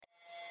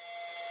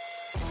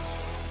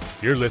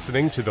You're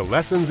listening to the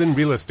Lessons in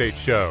Real Estate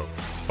Show,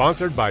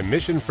 sponsored by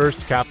Mission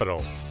First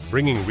Capital,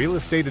 bringing real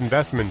estate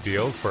investment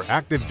deals for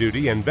active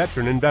duty and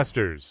veteran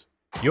investors.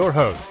 Your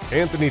host,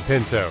 Anthony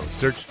Pinto,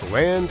 searched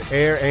land,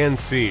 air, and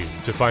sea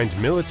to find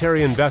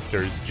military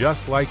investors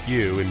just like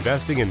you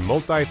investing in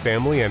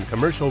multifamily and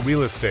commercial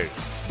real estate,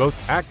 both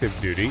active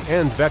duty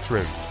and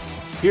veterans.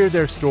 Hear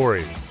their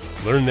stories,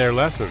 learn their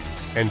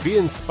lessons, and be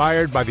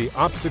inspired by the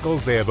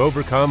obstacles they have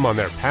overcome on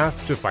their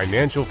path to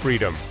financial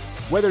freedom.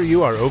 Whether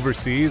you are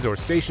overseas or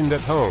stationed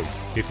at home,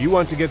 if you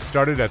want to get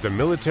started as a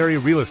military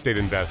real estate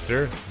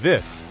investor,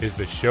 this is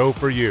the show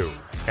for you.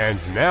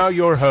 And now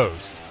your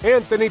host,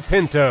 Anthony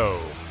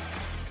Pinto.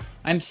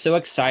 I'm so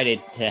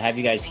excited to have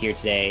you guys here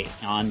today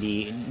on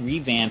the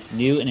revamped,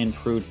 new and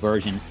improved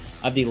version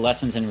of the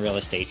Lessons in Real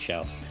Estate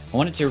show. I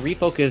wanted to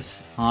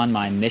refocus on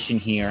my mission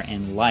here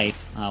in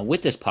life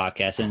with this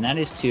podcast, and that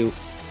is to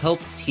help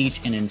teach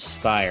and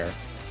inspire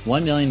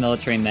 1 million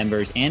military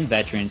members and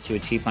veterans to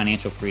achieve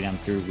financial freedom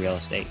through real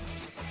estate.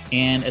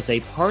 And as a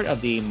part of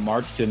the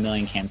March to a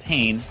Million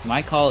campaign,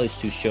 my call is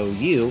to show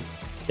you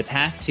the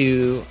path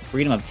to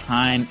freedom of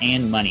time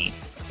and money,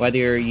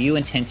 whether you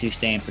intend to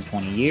stay in for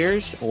 20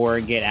 years or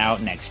get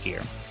out next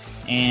year.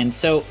 And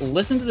so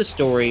listen to the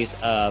stories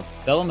of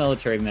fellow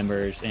military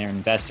members and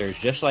investors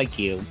just like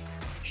you,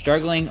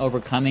 struggling,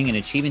 overcoming, and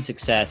achieving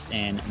success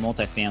in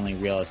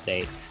multifamily real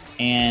estate,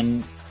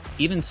 and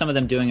even some of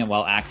them doing it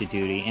while active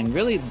duty, and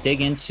really dig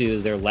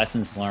into their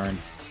lessons learned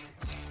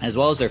as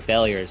well as their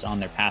failures on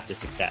their path to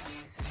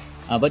success.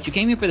 But you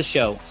came here for the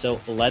show, so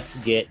let's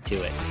get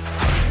to it.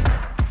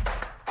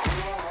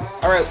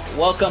 All right,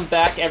 welcome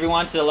back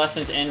everyone to the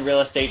Lessons in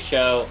Real Estate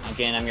show.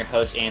 Again, I'm your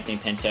host, Anthony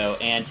Pinto,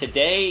 and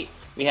today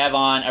we have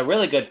on a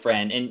really good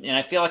friend, and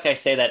I feel like I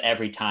say that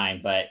every time,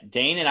 but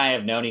Dane and I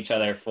have known each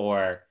other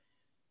for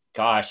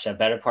a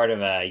better part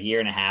of a year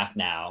and a half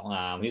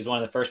now. He was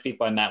one of the first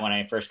people I met when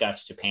I first got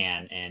to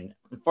Japan, and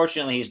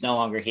unfortunately he's no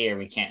longer here.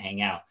 We can't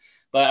hang out,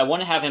 but I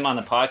want to have him on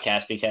the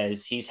podcast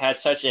because he's had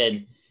such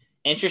an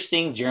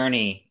interesting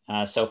journey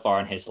so far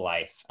in his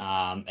life.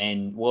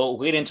 And we'll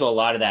get into a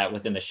lot of that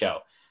within the show,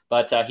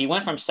 but he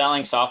went from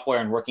selling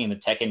software and working in the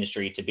tech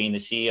industry to being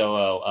the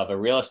COO of a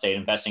real estate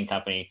investing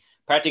company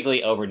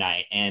practically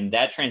overnight. And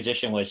that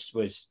transition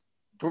was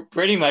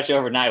pretty much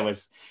overnight,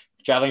 was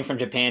traveling from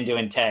Japan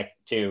doing tech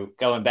to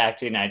going back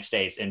to the United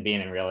States and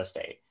being in real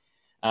estate.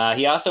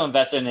 He also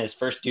invested in his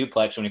first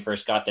duplex when he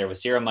first got there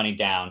with zero money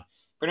down,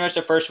 pretty much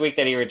the first week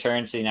that he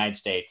returned to the United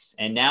States.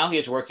 And now he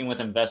is working with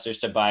investors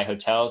to buy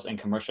hotels and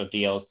commercial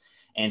deals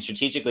and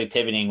strategically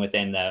pivoting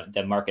within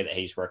the market that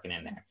he's working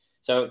in there.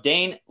 So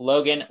Dane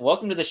Logan,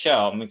 welcome to the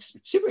show. I'm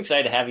super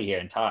excited to have you here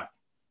and talk.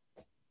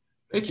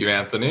 Thank you,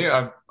 Anthony.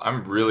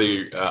 I'm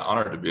really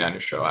honored to be on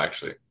your show,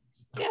 actually.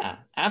 Yeah,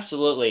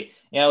 absolutely.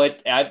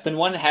 I've been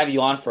wanting to have you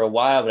on for a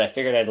while, but I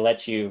figured I'd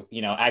let you,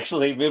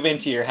 actually move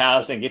into your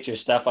house and get your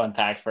stuff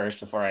unpacked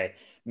first before I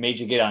made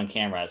you get on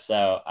camera.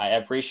 So I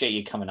appreciate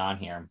you coming on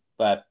here.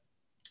 But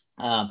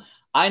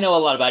I know a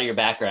lot about your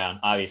background,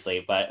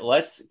 obviously, but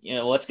let's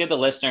give the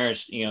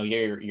listeners,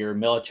 your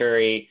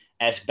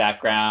military-esque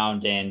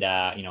background and,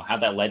 how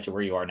that led to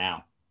where you are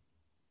now.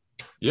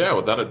 Yeah,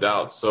 without a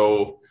doubt.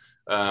 So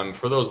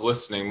for those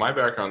listening, my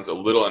background's a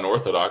little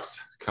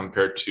unorthodox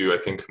compared to, I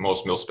think,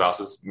 most male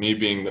spouses. Me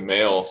being the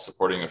male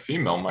supporting a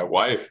female, my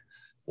wife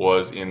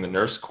was in the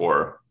nurse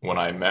corps when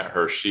I met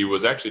her. She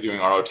was actually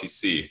doing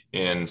ROTC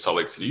in Salt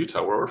Lake City,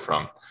 Utah, where we're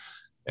from.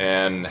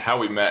 And how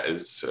we met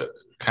is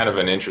kind of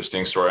an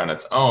interesting story on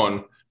its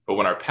own. But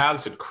when our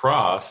paths had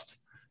crossed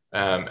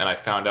and I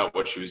found out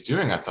what she was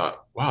doing, I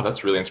thought, wow,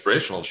 that's really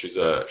inspirational. She's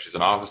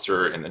an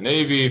officer in the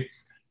Navy.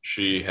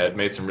 She had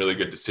made some really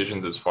good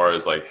decisions as far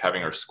as like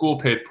having her school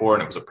paid for,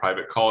 and it was a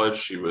private college.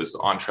 She was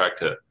on track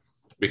to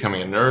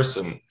becoming a nurse,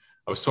 and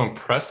I was so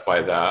impressed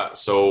by that.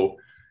 So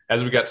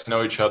as we got to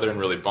know each other and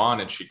really bond,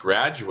 and she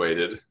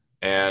graduated,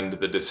 and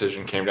the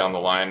decision came down the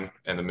line,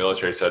 and the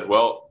military said,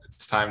 well,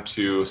 it's time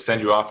to send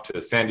you off to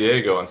San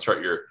Diego and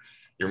start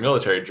your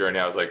military journey.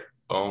 I was like,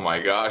 oh my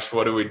gosh,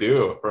 what do we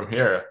do from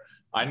here?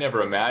 I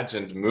never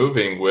imagined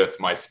moving with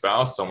my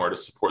spouse somewhere to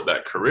support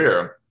that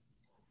career.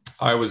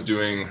 I was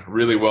doing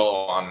really well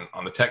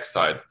on the tech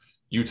side.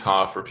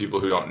 Utah, for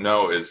people who don't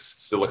know, is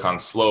Silicon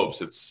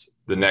Slopes. It's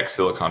the next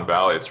Silicon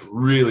Valley. It's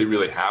really,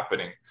 really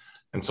happening.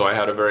 And so I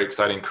had a very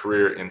exciting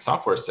career in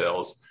software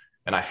sales.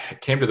 And I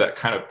came to that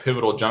kind of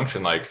pivotal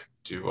junction, like,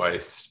 do I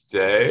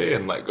stay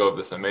and let go of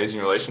this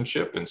amazing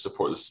relationship and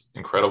support this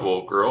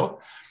incredible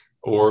girl?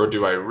 Or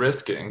do I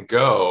risk it and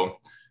go?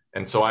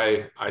 And so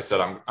I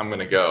said, I'm going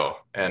to go.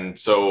 And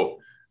so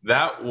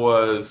that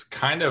was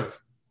kind of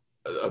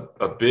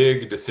a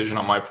big decision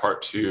on my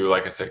part to,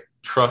 like I said,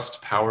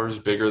 trust powers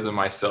bigger than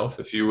myself,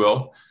 if you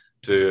will,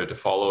 to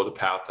follow the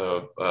path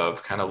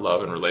of kind of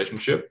love and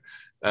relationship.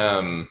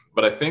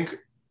 But I think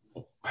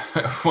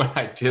when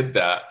I did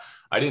that,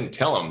 I didn't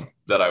tell him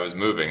that I was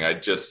moving. I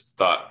just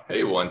thought,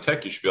 hey, well, in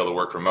tech, you should be able to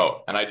work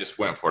remote. And I just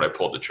went for it. I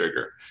pulled the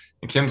trigger.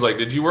 And Kim's like,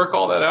 did you work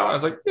all that out? I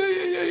was like,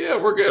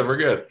 yeah, we're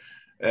good.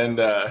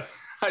 And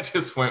I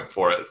just went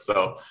for it.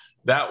 So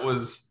that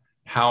was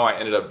how I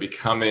ended up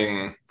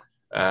becoming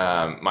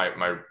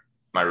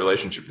my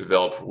relationship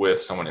developed with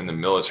someone in the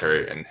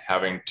military and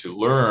having to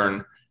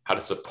learn how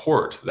to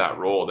support that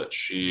role that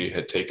she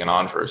had taken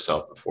on for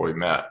herself before we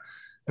met.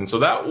 And so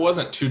that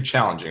wasn't too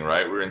challenging,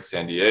 right? We were in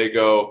San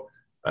Diego.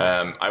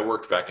 I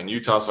worked back in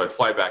Utah, so I'd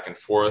fly back and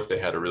forth. They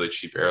had a really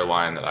cheap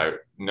airline that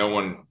no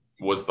one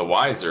was the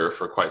wiser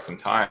for quite some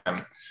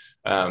time.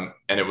 And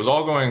it was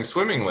all going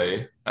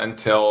swimmingly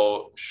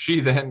until she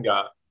then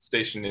got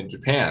stationed in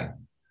Japan.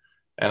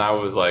 And I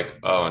was like,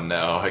 oh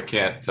no, I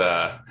can't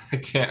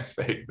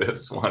fake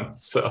this one.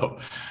 So,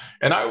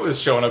 and I was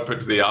showing up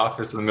into the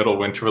office in the middle of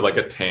winter with like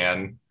a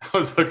tan. I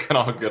was looking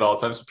all good all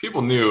the time. So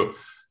people knew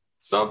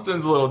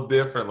something's a little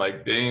different.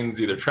 Like Dane's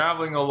either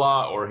traveling a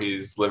lot or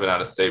he's living out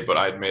of state, but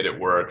I'd made it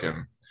work.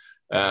 And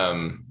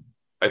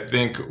I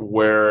think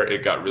where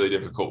it got really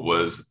difficult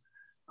was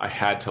I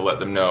had to let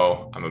them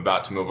know I'm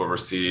about to move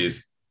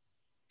overseas.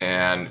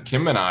 And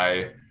Kim and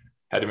I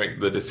had to make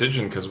the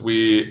decision because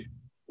we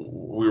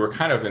were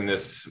kind of in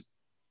this,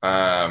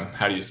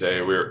 how do you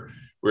say, we're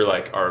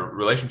like, our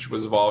relationship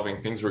was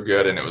evolving, things were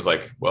good. And it was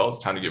like, well, it's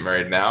time to get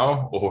married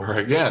now, or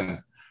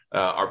again,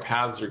 our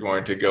paths are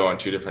going to go in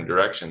two different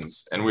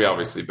directions. And we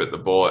obviously bit the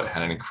bullet,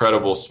 had an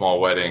incredible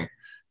small wedding,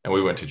 and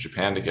we went to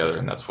Japan together.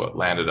 And that's what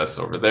landed us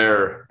over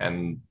there,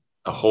 and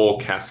a whole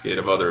cascade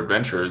of other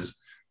adventures,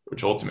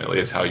 which ultimately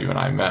is how you and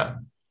I met.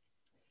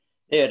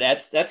 Dude,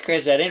 that's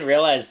crazy. I didn't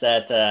realize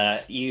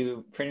that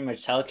you pretty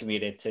much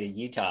telecommuted to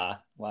Utah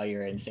while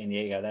you're in San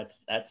Diego.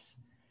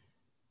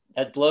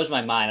 That blows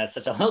my mind. That's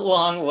such a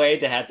long way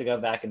to have to go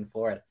back and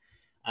forth.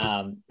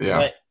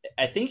 But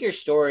I think your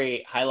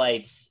story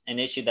highlights an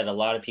issue that a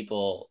lot of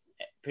people,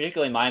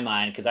 particularly in my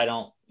mind, because I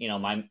don't,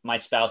 my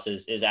spouse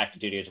is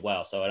active duty as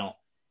well, so I don't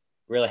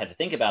really have to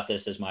think about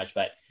this as much.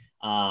 But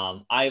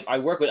I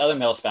work with other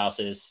male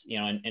spouses,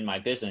 in my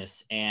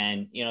business,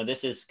 and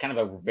this is kind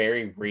of a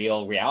very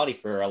real reality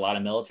for a lot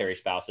of military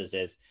spouses.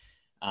 Is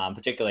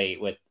particularly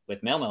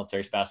with male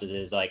military spouses,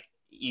 is like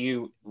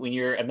when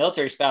you're a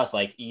military spouse,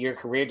 like your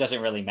career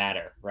doesn't really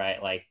matter,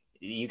 right? Like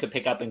you could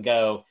pick up and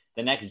go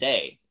the next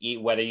day,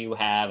 whether you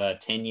have a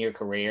 10-year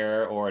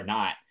career or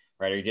not,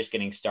 right? Or you're just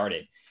getting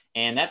started.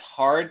 And that's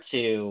hard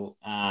to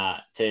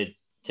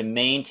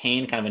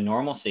maintain kind of a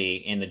normalcy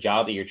in the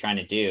job that you're trying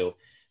to do,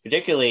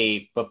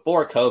 particularly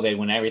before COVID,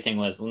 when everything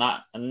was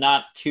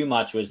not too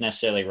much was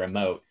necessarily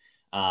remote.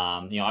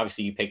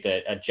 Obviously you picked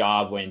a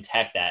job in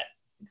tech that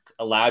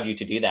allowed you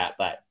to do that.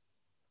 But,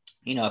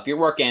 if you're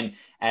working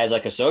as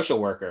like a social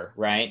worker,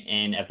 right,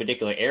 in a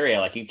particular area,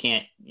 like you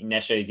can't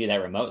necessarily do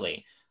that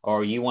remotely.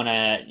 Or you want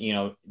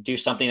to, do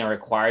something that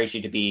requires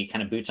you to be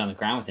kind of boots on the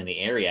ground within the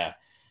area.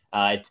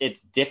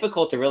 It's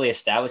difficult to really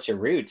establish your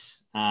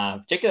roots,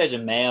 particularly as a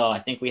male. I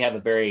think we have a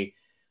very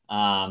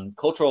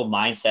cultural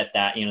mindset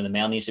that, the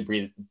male needs to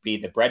be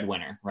the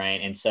breadwinner, right?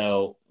 And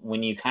so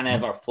when you kind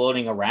of are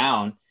floating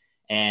around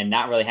and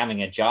not really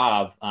having a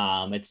job,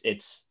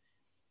 it's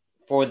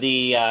for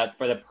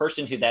the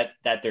person who that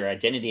their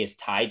identity is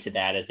tied to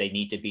that, as they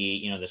need to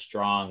be, the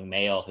strong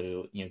male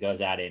who,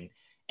 goes out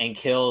and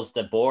kills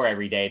the boar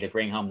every day to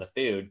bring home the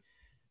food.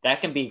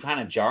 That can be kind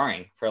of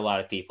jarring for a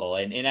lot of people.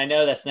 And I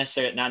know that's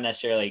not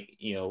necessarily,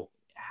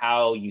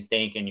 how you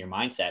think in your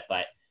mindset,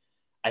 but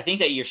I think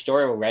that your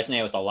story will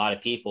resonate with a lot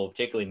of people,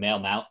 particularly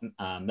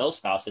male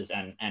spouses,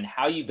 and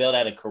how you build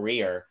out a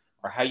career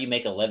or how you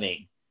make a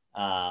living,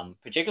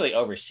 particularly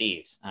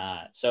overseas.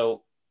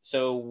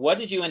 So what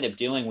did you end up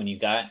doing when you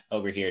got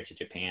over here to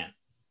Japan?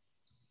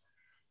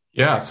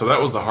 Yeah, so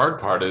that was the hard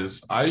part.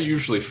 Is I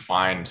usually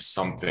find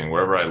something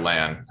wherever I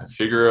land. I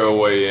figure a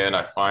way in,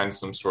 I find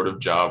some sort of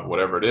job,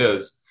 whatever it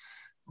is.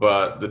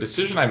 But the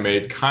decision I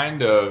made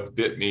kind of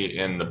bit me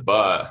in the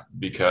butt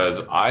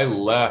because I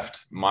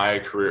left my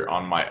career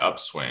on my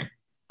upswing.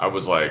 I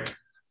was like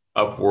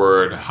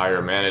upward,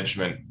 higher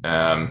management,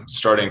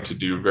 starting to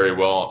do very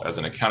well as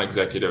an account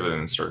executive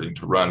and starting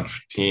to run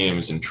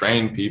teams and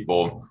train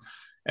people.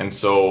 And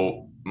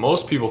so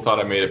most people thought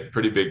I made a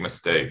pretty big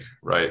mistake,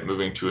 right?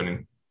 Moving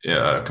to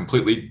a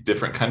completely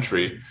different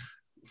country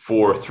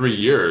for 3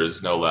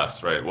 years, no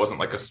less, right? It wasn't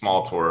like a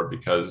small tour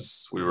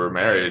because we were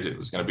married. It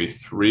was going to be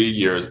 3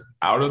 years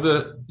out of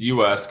the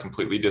US,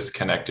 completely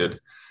disconnected.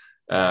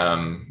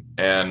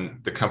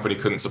 And the company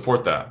couldn't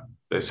support that.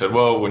 They said,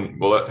 well,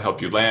 we'll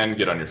help you land,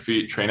 get on your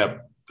feet, train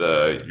up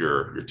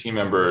your team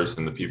members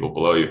and the people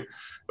below you.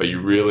 But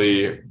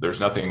there's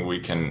nothing we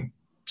can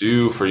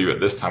do for you at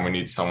this time. We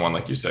need someone,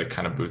 like you said,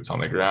 kind of boots on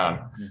the ground,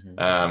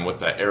 with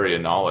that area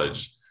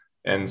knowledge.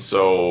 And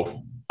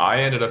so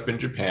I ended up in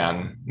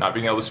Japan, not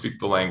being able to speak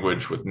the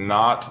language, with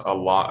not a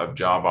lot of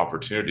job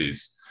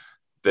opportunities.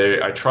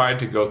 I tried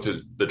to go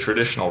through the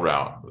traditional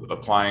route,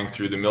 applying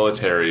through the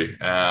military,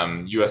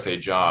 USA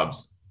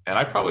jobs. And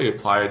I probably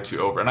applied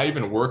to and I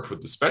even worked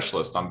with the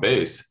specialist on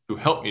base who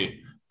helped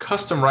me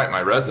custom write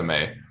my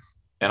resume.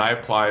 And I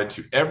applied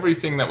to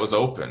everything that was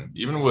open,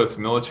 even with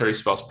military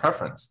spouse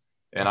preference.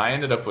 And I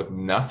ended up with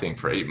nothing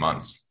for 8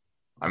 months.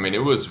 I mean, it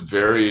was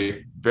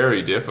very,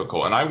 very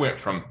difficult. And I went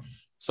from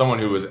someone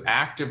who was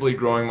actively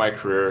growing my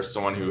career,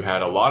 someone who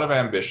had a lot of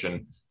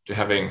ambition, to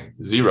having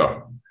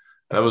zero.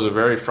 And that was a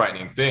very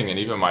frightening thing. And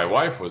even my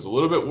wife was a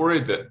little bit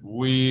worried that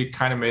we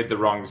kind of made the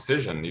wrong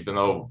decision, even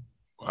though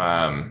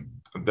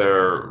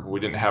we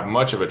didn't have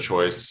much of a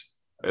choice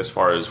as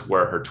far as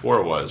where her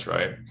tour was,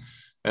 right?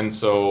 And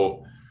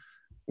so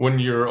when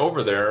you're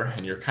over there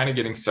and you're kind of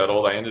getting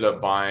settled, I ended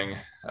up buying,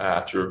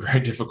 through a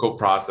very difficult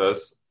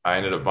process, I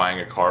ended up buying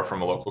a car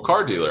from a local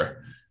car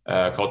dealer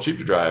called Cheap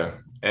to Drive.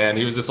 And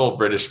he was this old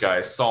British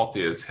guy,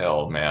 salty as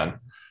hell, man.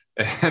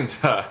 And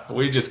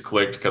we just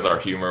clicked because our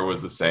humor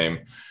was the same.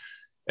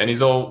 And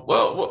he's all,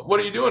 well, what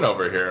are you doing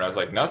over here? And I was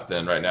like,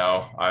 nothing right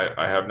now.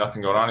 I have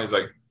nothing going on. He's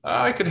like,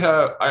 I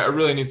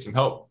really need some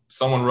help.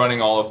 Someone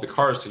running all of the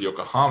cars to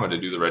Yokohama to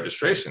do the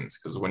registrations.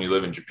 Because when you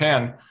live in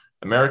Japan,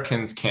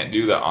 Americans can't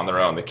do that on their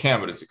own. They can,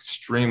 but it's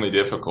extremely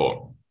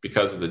difficult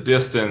because of the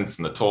distance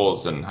and the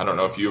tolls. And I don't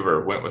know if you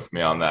ever went with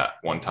me on that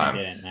one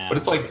time, but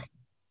it's like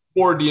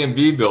 4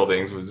 DMV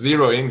buildings with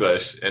 0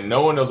 English and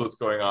no one knows what's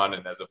going on.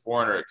 And as a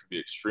foreigner, it can be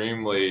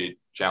extremely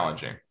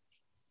challenging.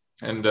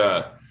 And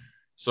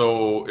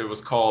so it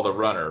was called a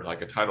runner,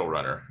 like a title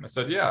runner. And I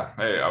said, yeah,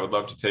 hey, I would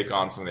love to take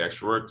on some of the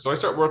extra work. So I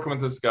start working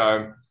with this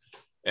guy,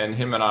 and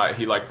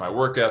he liked my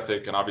work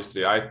ethic. And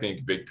obviously I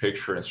think big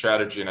picture and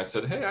strategy. And I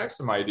said, hey, I have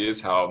some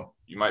ideas how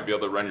you might be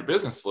able to run your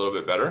business a little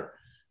bit better.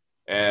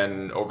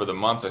 And over the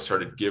months, I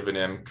started giving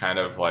him kind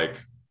of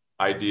like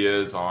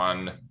ideas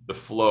on the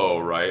flow,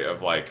 right?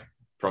 Of like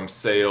from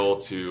sale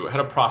to how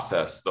to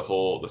process this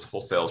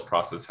whole sales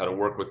process, how to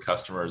work with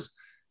customers.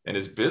 In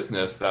his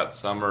business that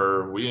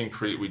summer,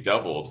 we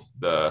doubled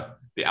the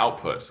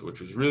output,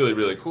 which was really,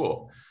 really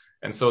cool.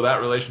 And so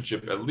that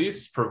relationship at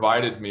least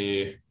provided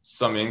me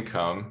some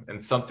income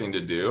and something to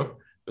do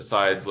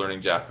besides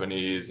learning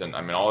Japanese. And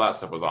I mean, all that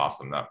stuff was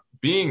awesome. That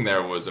being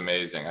there was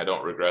amazing. I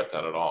don't regret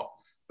that at all.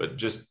 But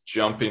just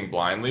jumping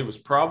blindly was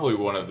probably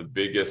one of the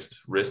biggest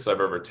risks I've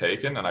ever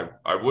taken. And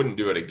I wouldn't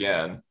do it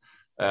again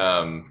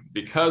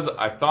because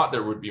I thought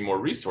there would be more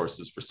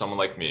resources for someone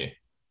like me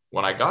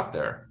when I got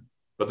there.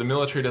 But the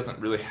military doesn't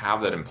really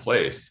have that in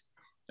place.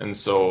 And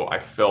so I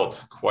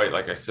felt quite,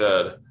 like I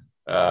said,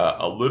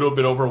 a little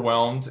bit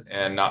overwhelmed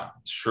and not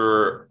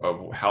sure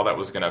of how that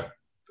was going to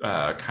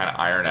kind of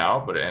iron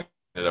out, but it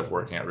ended up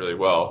working out really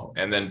well.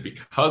 And then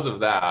because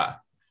of that,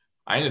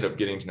 I ended up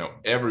getting to know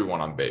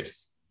everyone on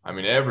base. I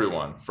mean,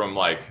 everyone from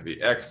like the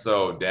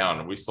XO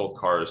down, we sold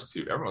cars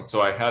to everyone. So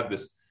I had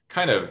this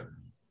kind of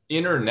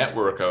inner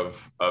network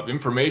of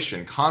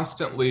information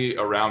constantly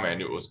around me. I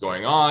knew what was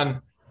going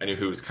on. I knew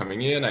who was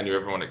coming in. I knew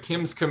everyone at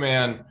Kim's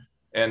command.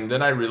 And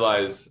then I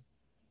realized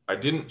I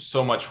didn't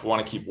so much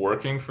want to keep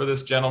working for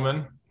this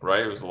gentleman,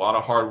 right? It was a lot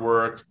of hard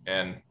work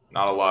and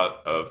not a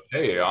lot of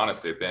pay,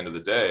 honestly, at the end of the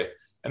day.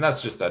 And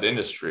that's just that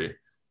industry.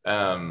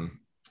 And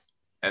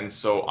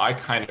so I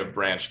kind of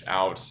branched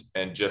out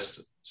and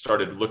just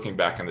started looking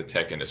back in the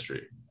tech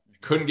industry.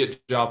 Couldn't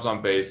get jobs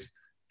on base,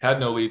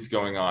 had no leads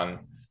going on.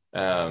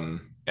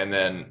 And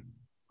then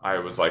I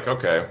was like,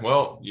 okay,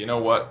 well, you know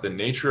what? The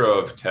nature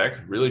of tech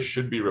really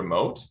should be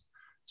remote.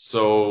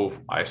 So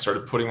I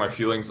started putting my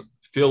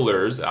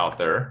feelers out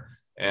there,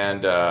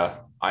 and I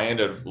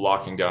ended up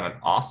locking down an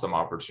awesome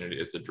opportunity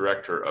as the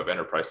director of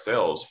enterprise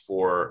sales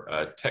for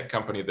a tech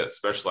company that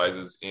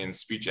specializes in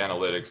speech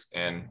analytics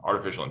and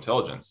artificial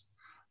intelligence.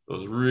 It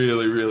was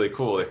really, really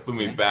cool. They flew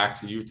me back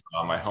to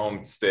Utah, my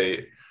home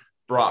state,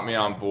 brought me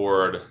on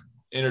board,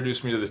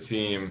 introduced me to the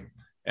team,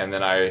 and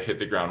then I hit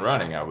the ground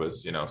running. I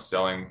was,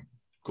 selling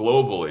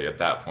globally at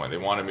that point. They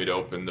wanted me to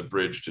open the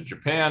bridge to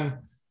Japan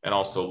and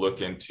also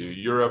look into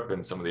Europe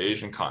and some of the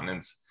Asian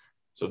continents.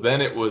 So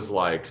then it was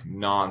like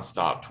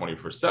nonstop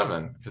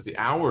 24/7 because the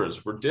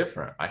hours were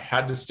different. I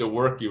had to still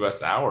work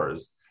US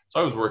hours. So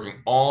I was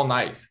working all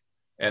night,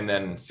 and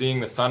then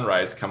seeing the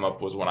sunrise come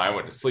up was when I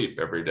went to sleep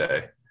every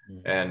day.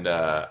 And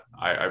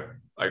I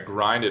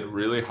grinded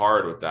really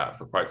hard with that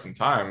for quite some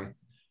time.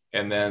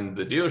 And then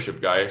the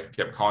dealership guy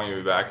kept calling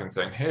me back and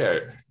saying,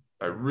 hey,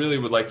 I really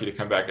would like you to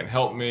come back and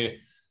help me.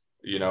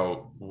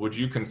 Would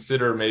you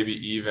consider maybe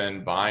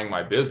even buying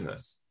my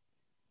business?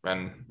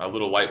 And a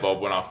little light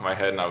bulb went off in my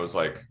head, and I was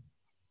like,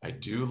 I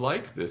do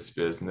like this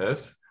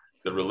business.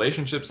 The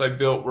relationships I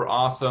built were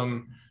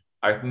awesome.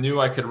 I knew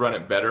I could run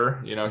it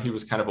better. He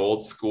was kind of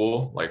old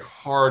school, like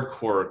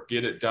hardcore,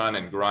 get it done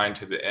and grind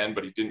to the end,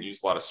 but he didn't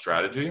use a lot of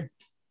strategy.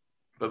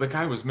 But the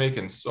guy was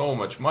making so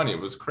much money. It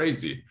was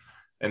crazy.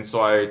 And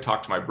so I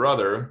talked to my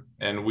brother,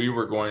 and we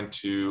were going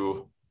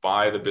to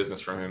buy the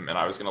business from him, and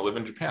I was going to live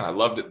in Japan. I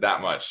loved it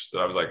that much that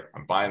I was like,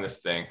 I'm buying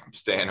this thing. I'm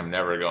staying. I'm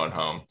never going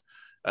home.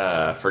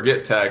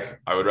 Forget tech.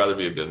 I would rather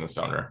be a business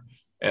owner.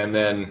 And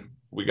then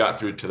we got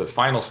through to the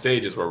final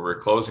stages where we're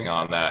closing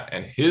on that.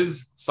 And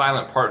his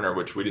silent partner,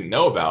 which we didn't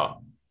know about,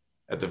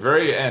 at the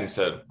very end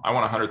said, I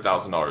want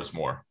 $100,000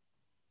 more.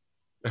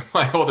 And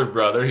my older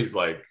brother, he's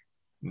like,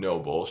 no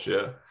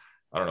bullshit.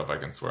 I don't know if I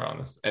can swear on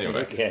this.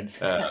 Anyway.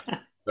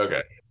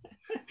 Okay.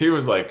 He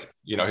was like,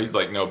 he's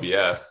like, no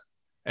BS.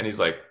 And he's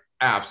like,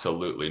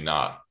 absolutely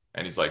not.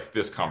 And he's like,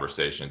 this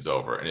conversation's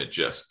over. And it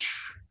just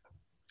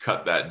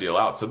cut that deal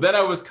out. So then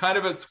I was kind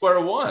of at square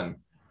one,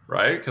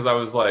 right? Because I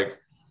was like,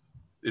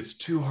 it's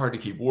too hard to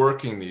keep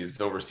working these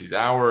overseas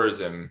hours,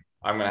 and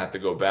I'm going to have to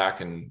go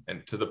back and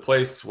to the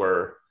place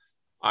where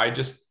I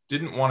just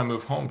didn't want to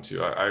move home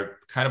to. I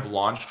kind of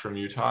launched from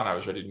Utah and I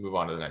was ready to move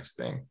on to the next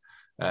thing.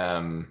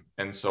 And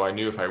so I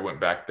knew if I went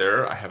back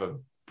there, I have a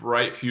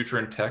bright future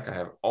in tech. I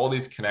have all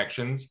these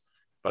connections,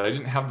 but I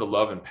didn't have the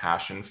love and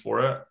passion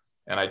for it.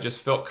 And I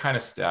just felt kind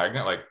of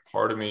stagnant. Like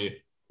part of me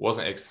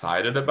wasn't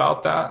excited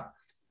about that.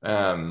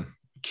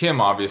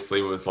 Kim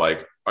obviously was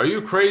like, are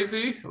you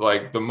crazy?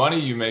 Like the money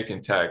you make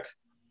in tech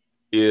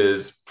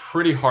is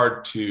pretty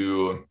hard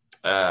to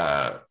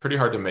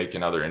make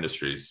in other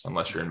industries,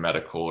 unless you're in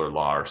medical or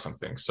law or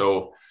something.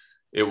 So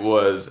it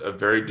was a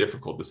very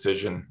difficult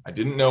decision. I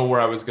didn't know where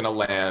I was going to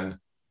land.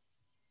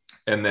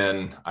 And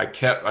then I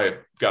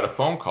got a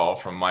phone call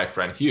from my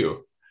friend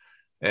Hugh.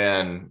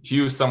 And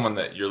Hugh's someone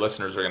that your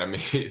listeners are going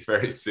to meet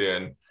very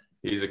soon.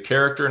 He's a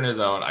character in his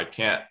own. I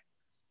can't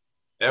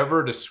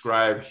ever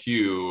describe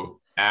Hugh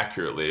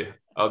accurately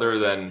other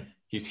than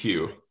he's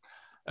Hugh.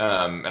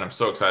 And I'm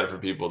so excited for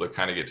people to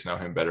kind of get to know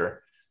him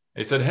better.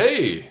 He said,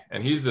 hey,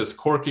 and he's this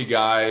quirky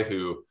guy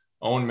who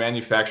owned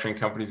manufacturing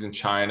companies in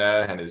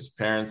China, and his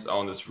parents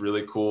owned this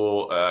really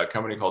cool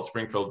company called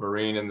Springfield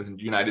Marine in the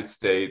United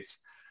States.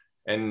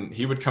 And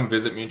he would come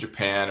visit me in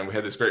Japan, and we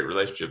had this great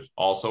relationship.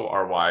 Also,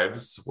 our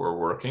wives were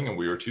working, and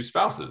we were two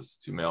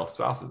male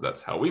spouses.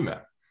 That's how we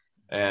met.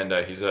 And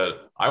he said,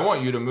 I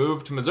want you to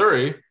move to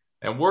Missouri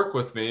and work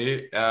with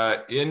me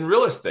in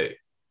real estate.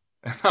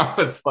 And I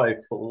was like,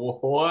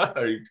 what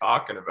are you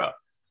talking about?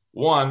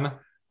 One,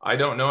 I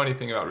don't know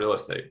anything about real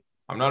estate.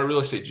 I'm not a real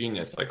estate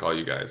genius like all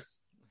you guys.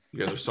 You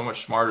guys are so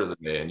much smarter than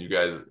me, and you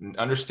guys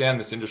understand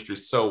this industry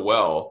so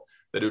well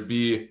that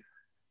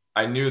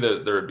I knew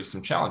that there would be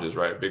some challenges,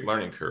 right? Big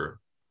learning curve.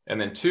 And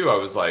then two, I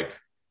was like,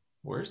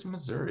 where's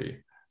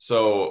Missouri?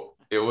 So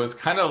it was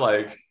kind of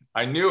like,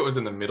 I knew it was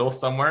in the middle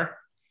somewhere.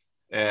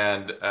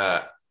 And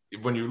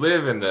when you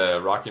live in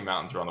the Rocky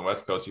Mountains or on the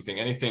West Coast, you think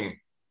anything,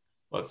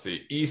 let's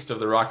see, east of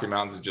the Rocky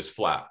Mountains is just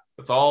flat.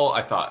 That's all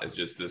I thought, is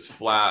just this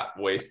flat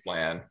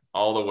wasteland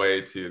all the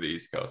way to the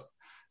East Coast.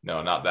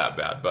 No, not that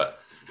bad. But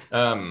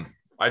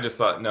I just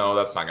thought, no,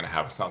 that's not going to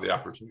happen. It's not the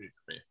opportunity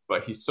for me.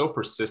 But he's so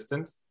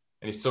persistent,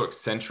 and he's so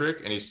eccentric,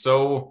 and he's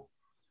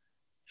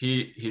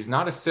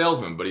not a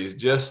salesman, but he's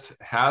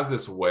just has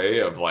this way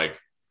of like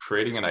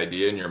creating an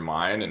idea in your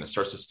mind, and it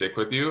starts to stick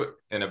with you.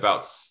 And it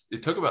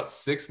took about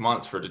 6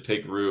 months for it to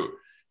take root.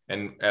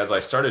 And as I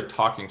started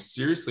talking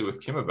seriously with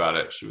Kim about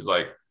it, she was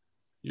like,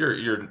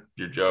 you're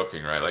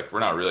joking, right? Like, we're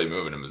not really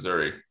moving to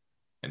Missouri.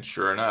 And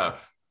sure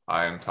enough,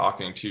 I am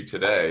talking to you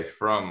today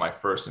from my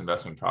first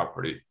investment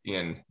property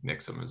in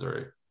Nixa,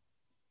 Missouri.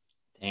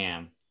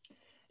 Damn.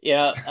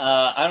 Yeah.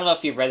 I don't know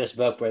if you've read this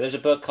book, but there's a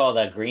book called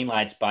Green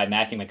Lights by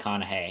Matthew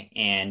McConaughey.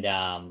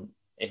 And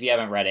if you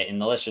haven't read it,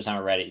 and the listeners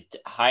haven't read it,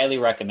 highly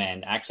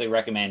recommend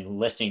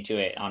listening to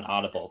it on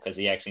Audible, because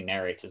he actually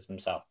narrates it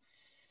himself.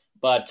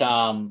 But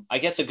I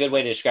guess a good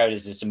way to describe it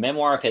is it's a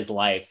memoir of his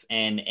life.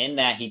 And in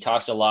that, he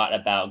talks a lot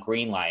about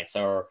green lights,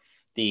 or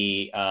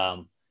the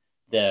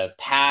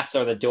paths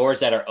or the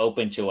doors that are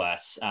open to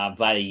us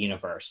by the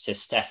universe to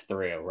step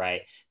through,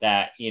 right?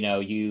 That,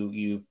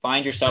 you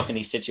find yourself in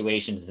these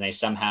situations, and they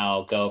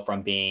somehow go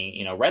from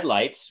being, red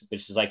lights,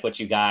 which is like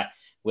what you got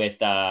with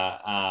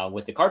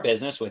the car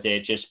business, with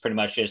it just pretty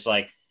much just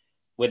like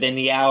within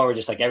the hour,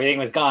 just like everything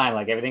was gone,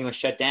 like everything was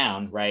shut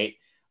down, right?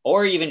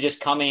 Or even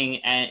just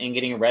coming and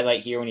getting a red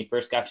light here when you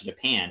first got to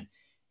Japan,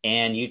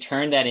 and you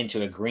turn that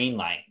into a green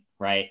light,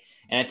 right?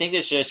 And I think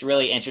it's just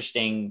really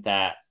interesting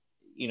that,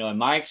 in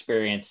my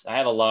experience, I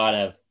have a lot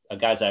of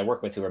guys that I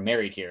work with who are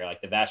married here,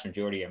 like the vast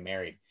majority are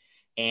married,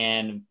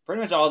 and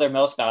pretty much all their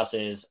male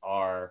spouses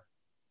are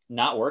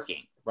not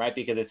working, right?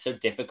 Because it's so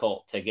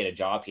difficult to get a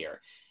job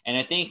here. And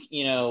I think,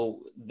 a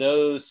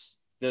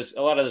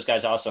lot of those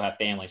guys also have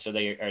families, so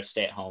they are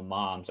stay-at-home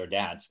moms or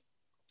dads.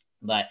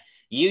 But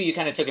you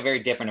kind of took a very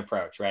different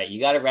approach, right? You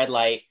got a red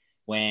light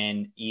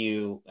when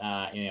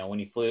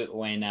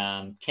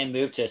when Kim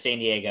moved to San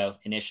Diego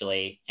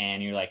initially,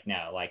 and you're like,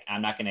 no, like,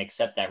 I'm not going to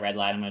accept that red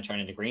light. I'm going to turn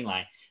it into green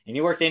light. And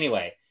you worked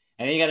anyway.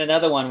 And then you got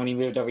another one when you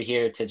moved over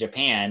here to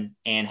Japan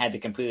and had to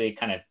completely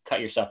kind of cut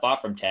yourself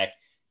off from tech,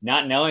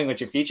 not knowing what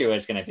your future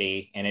was going to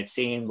be. And it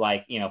seemed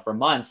like,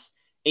 for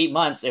 8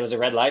 months, it was a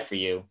red light for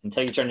you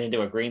until you turned it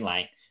into a green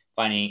light,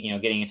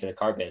 getting into the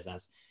car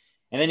business.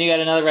 And then you got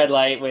another red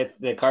light with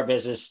the car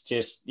business,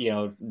 just,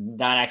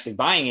 not actually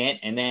buying it.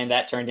 And then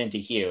that turned into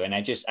Hugh. And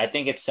I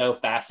think it's so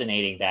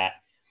fascinating that,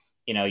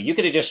 you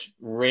could have just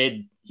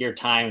rid your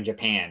time in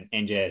Japan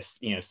and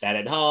just, sat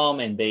at home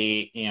and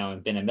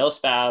been a mill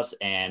spouse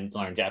and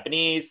learned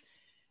Japanese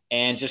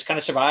and just kind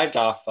of survived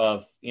off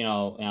of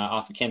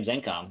Kim's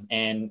income.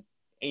 And,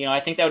 I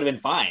think that would have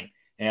been fine.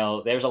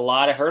 There's a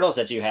lot of hurdles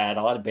that you had,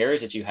 a lot of barriers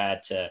that you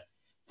had to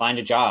find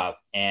a job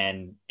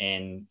and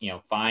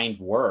find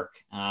work.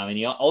 And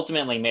you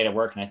ultimately made it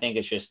work. And I think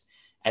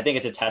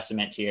it's a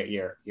testament to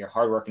your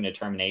hard work and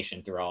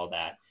determination through all of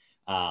that.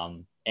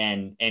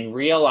 and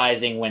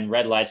realizing when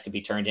red lights could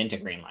be turned into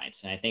green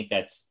lights. And I think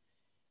that's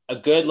a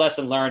good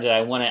lesson learned. And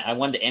I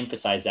wanted to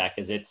emphasize that,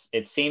 because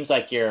it seems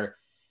like your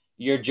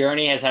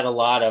journey has had a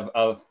lot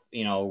of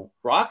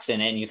rocks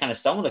in it, and you kind of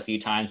stumbled a few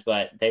times,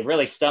 but they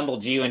really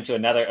stumbled you into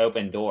another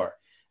open door.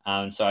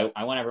 So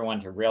I want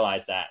everyone to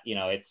realize that,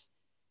 it's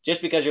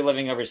just because you're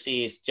living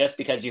overseas, just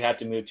because you have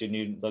to move to a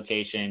new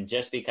location,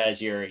 just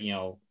because you're,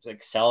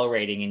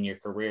 accelerating in your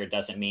career,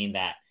 doesn't mean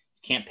that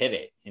you can't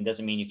pivot. It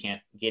doesn't mean you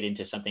can't get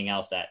into something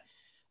else that,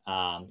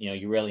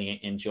 you really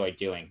enjoy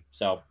doing.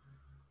 So,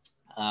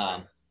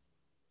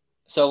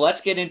 so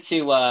let's get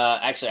into,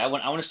 actually, I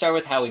want to start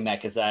with how we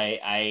met, because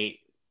I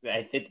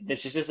think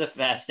this is just a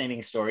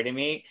fascinating story to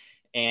me.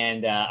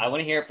 And I want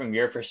to hear it from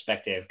your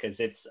perspective,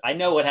 because I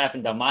know what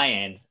happened on my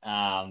end,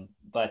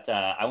 but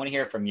I want to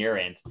hear it from your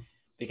end,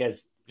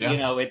 because,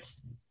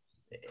 it's,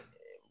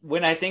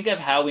 when I think of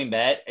how we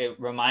met, it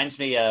reminds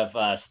me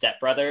of Step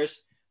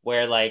Brothers,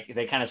 where like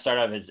they kind of start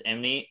off as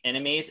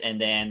enemies,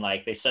 and then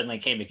like they suddenly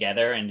came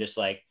together and just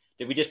like,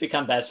 did we just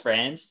become best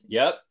friends?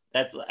 Yep.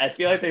 I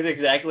feel like that's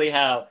exactly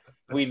how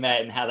we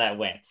met and how that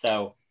went.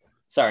 So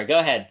sorry, go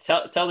ahead.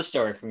 Tell the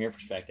story from your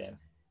perspective.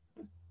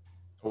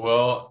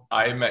 Well,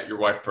 I met your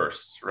wife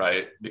first,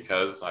 right?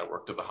 Because I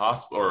worked at the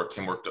hospital, or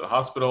Kim worked at the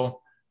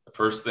hospital. The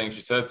first thing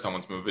she said,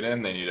 someone's moving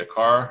in, they need a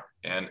car.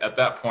 And at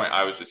that point,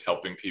 I was just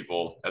helping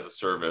people as a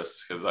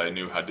service, because I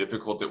knew how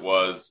difficult it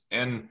was.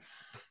 And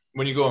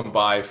when you go and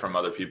buy from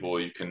other people,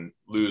 you can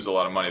lose a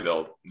lot of money.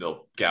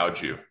 They'll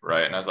gouge you,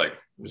 right? And I was like,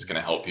 I'm just going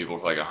to help people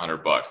for like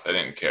 $100. I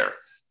didn't care.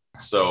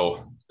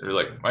 So they're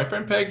like, my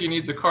friend Peggy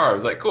needs a car. I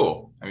was like,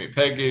 cool. I meet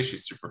Peggy.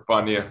 She's super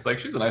funny. I was like,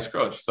 she's a nice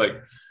girl. And she's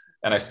like,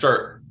 and I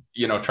start,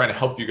 trying to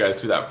help you guys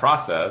through that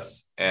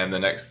process. And the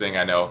next thing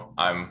I know,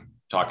 I'm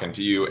talking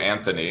to you,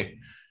 Anthony.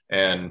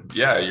 And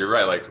yeah, you're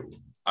right. Like,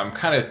 I'm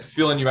kind of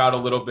feeling you out a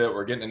little bit.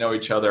 We're getting to know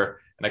each other.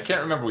 And I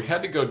can't remember, we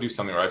had to go do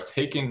something where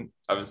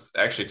I was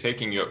actually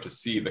taking you up to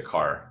see the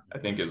car, I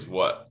think is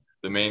what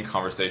the main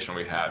conversation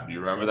we had. Do you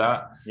remember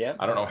that? Yeah.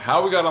 I don't know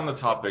how we got on the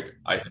topic.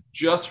 I had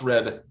just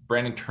read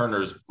Brandon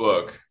Turner's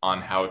book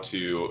on how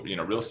to,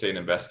 real estate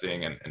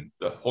investing and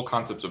the whole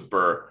concepts of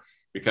BRRRR,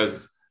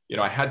 because,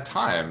 I had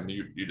time.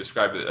 You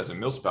described it as a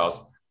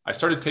milspouse. I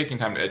started taking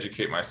time to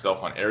educate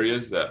myself on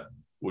areas that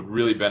would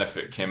really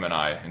benefit Kim and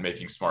I in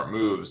making smart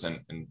moves and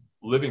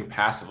living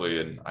passively.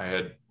 And I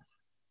had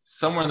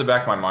somewhere in the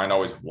back of my mind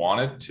always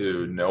wanted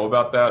to know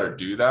about that or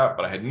do that,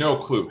 but I had no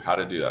clue how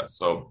to do that.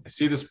 So I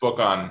see this book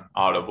on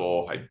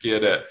Audible. I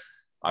get it.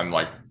 I'm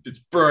like, it's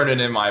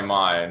burning in my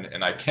mind.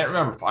 And I can't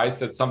remember if I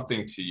said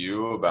something to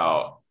you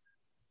about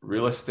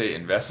real estate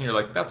investing. You're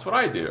like, that's what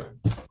I do.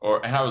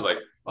 And I was like,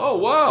 oh,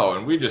 wow.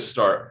 And we just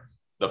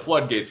the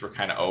floodgates were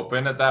kind of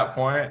open at that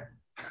point.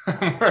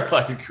 We're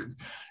like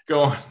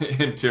going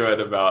into it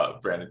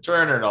about Brandon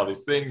Turner and all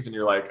these things. And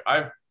you're like,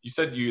 you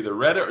said you either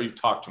read it or you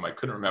talked to him. I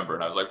couldn't remember.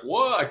 And I was like,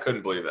 what? I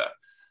couldn't believe that.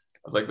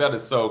 I was like, that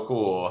is so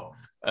cool.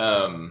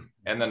 And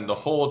then the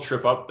whole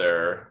trip up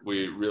there,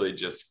 we really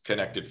just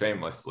connected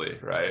famously,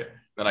 right?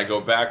 Then I go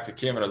back to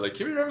Kim and I was like,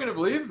 Kim, you're never going to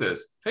believe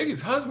this.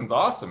 Peggy's husband's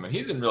awesome. And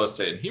he's in real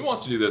estate and he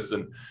wants to do this.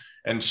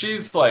 And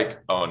she's like,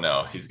 oh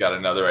no, he's got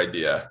another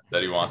idea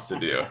that he wants to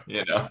do,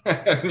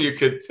 and you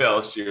could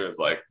tell she was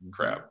like,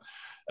 crap.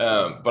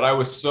 But I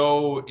was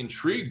so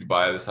intrigued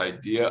by this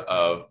idea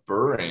of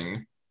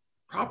BRRRRing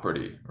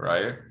property,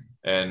 right?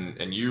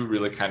 And you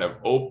really kind of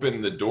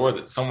opened the door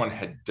that someone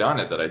had done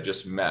it that I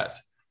just met,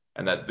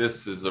 and that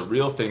this is a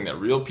real thing that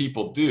real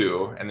people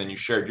do. And then you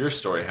shared your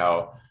story,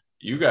 how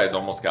you guys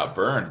almost got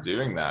burned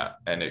doing that.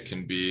 And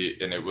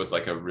it was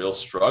like a real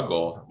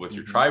struggle with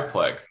your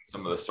triplex and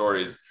some of the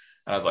stories.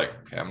 And I was like,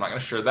 okay, I'm not going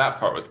to share that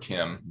part with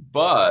Kim,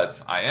 but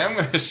I am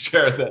going to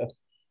share that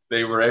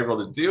they were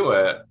able to do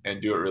it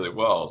and do it really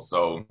well.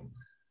 So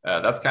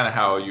that's kind of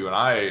how you and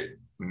I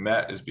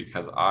met, is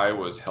because I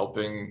was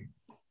helping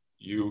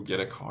you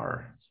get a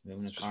car.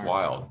 It's just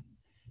wild.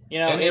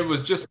 And it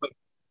was just,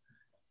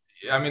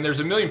 there's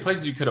a million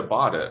places you could have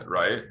bought it,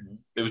 right?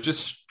 It was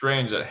just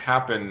strange that it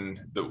happened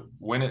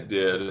when it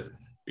did,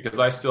 because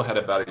I still had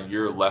about a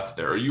year left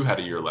there, or you had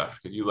a year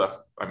left because you left.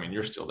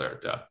 You're still there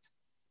at death.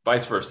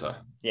 Vice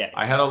versa. Yeah.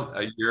 I had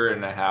a year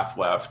and a half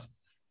left,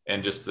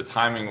 and just the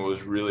timing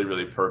was really,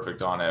 really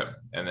perfect on it.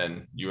 And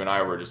then you and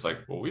I were just like,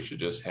 well, we should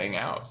just hang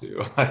out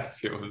too. Like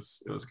it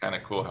was kind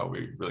of cool how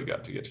we really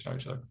got to get to know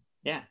each other.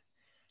 Yeah.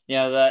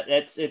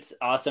 It's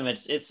awesome.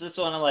 It's just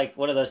one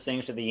of those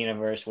things with the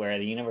universe, where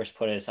the universe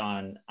put us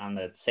on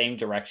the same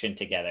direction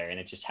together. And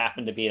it just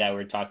happened to be that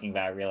we're talking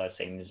about real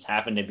estate, and it just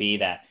happened to be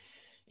that,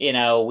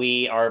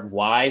 our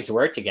wives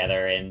work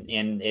together,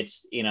 and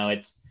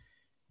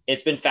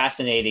it's been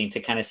fascinating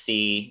to kind of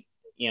see,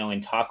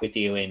 and talk with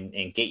you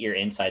and get your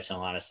insights on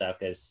a lot of stuff.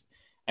 Because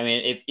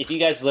if you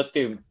guys look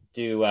through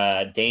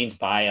Dane's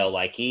bio,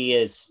 like he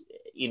is,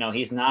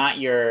 he's not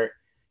your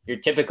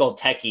typical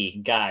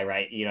techie guy,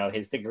 right?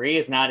 His degree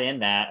is not in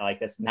that. Like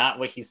that's not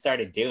what he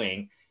started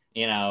doing.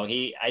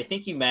 I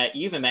think you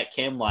even met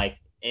Kim like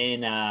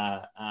in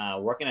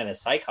working at a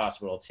psych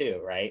hospital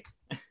too, right?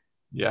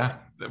 Yeah,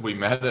 we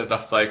met at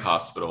a psych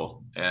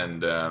hospital,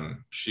 and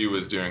she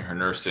was doing her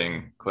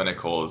nursing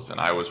clinicals,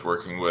 and I was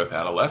working with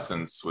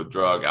adolescents with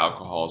drug,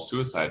 alcohol,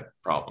 suicide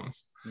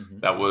problems. Hmm.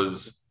 That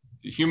was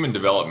human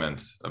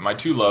development. My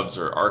two loves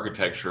are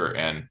architecture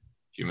and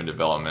human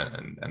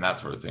development, and that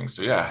sort of thing.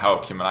 So yeah, how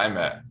Kim and I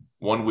met,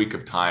 1 week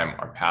of time,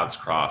 our paths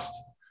crossed.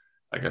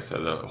 Like I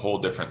said, a whole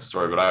different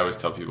story, but I always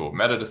tell people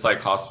met at a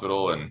psych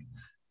hospital, and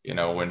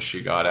when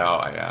she got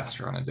out, I asked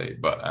her on a date,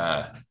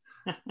 but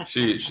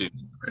she's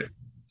great.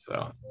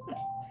 So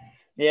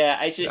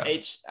Yeah,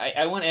 yeah.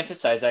 I want to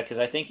emphasize that because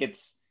I think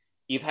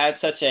you've had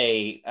such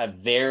a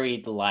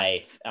varied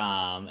life.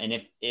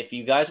 And if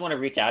you guys want to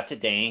reach out to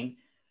Dane,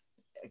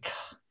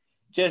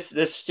 just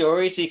the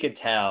stories he could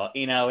tell,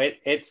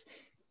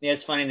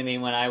 it's funny to me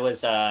when I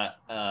was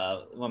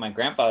when my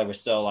grandfather was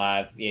still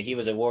alive. Yeah, he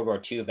was a World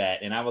War II vet,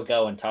 and I would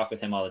go and talk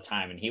with him all the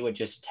time, and he would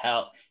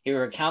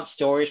recount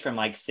stories from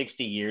like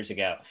 60 years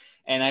ago.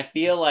 And I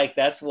feel like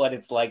that's what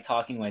it's like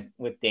talking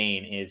with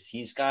Dane. Is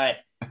he's got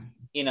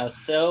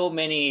so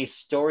many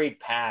storied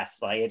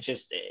paths. Like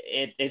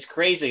it's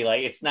crazy.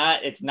 Like it's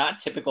not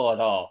typical at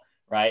all,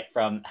 right?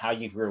 From how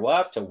you grew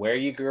up to where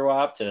you grew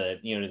up to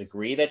the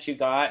degree that you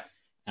got,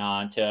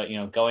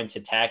 to going to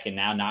tech and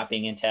now not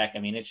being in tech. I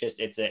mean,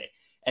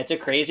 it's a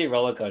crazy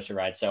roller coaster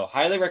ride. So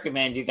highly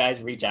recommend you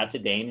guys reach out to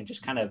Dane and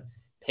just kind of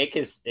pick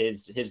his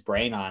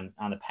brain on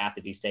the path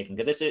that he's taking,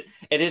 because it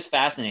is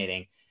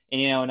fascinating.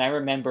 And I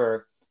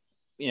remember,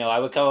 I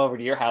would come over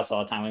to your house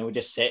all the time. We would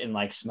just sit and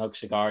like smoke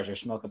cigars or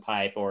smoke a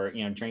pipe or,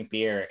 drink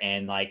beer,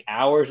 and like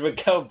hours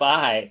would go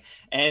by,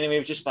 and we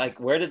was just like,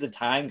 where did the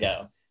time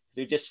go?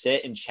 We just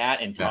sit and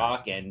chat and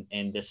talk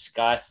and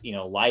discuss,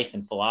 life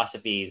and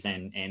philosophies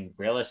and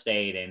real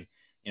estate and,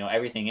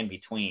 everything in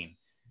between.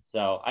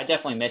 So I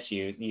definitely miss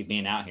you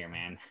being out here,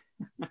 man.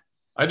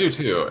 I do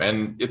too.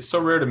 And it's so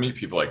rare to meet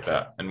people like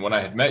that. And when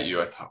I had met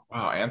you, I thought,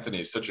 wow,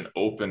 Anthony is such an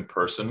open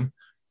person.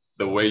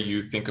 The way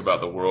you think about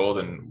the world,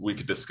 and we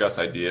could discuss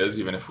ideas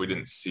even if we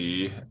didn't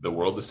see the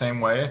world the same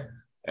way.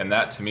 And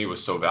that to me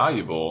was so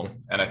valuable.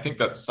 And I think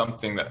that's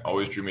something that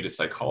always drew me to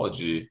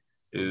psychology,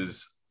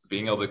 is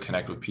being able to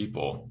connect with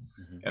people.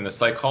 Mm-hmm. And the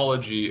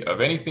psychology of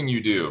anything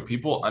you do,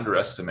 people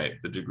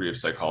underestimate the degree of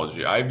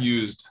psychology. I've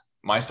used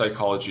my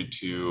psychology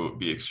to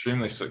be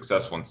extremely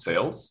successful in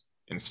sales,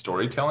 in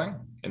storytelling,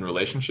 in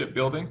relationship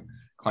building,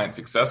 client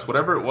success,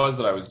 whatever it was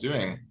that I was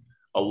doing.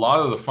 A lot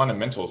of the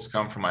fundamentals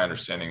come from my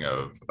understanding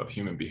of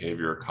human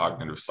behavior,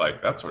 cognitive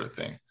psych, that sort of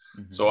thing.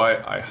 Mm-hmm. So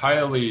I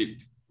highly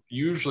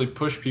usually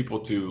push people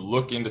to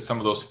look into some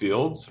of those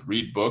fields,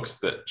 read books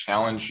that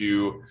challenge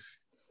you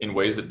in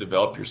ways that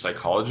develop your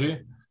psychology.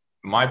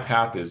 My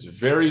path is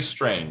very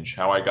strange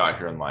how I got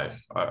here in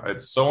life.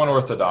 It's so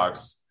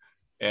unorthodox,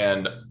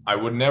 and I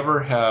would never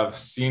have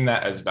seen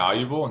that as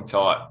valuable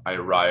until I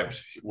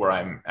arrived where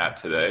I'm at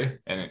today.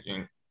 And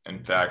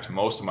in fact,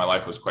 most of my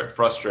life was quite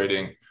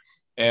frustrating.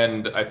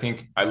 And I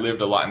think I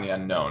lived a lot in the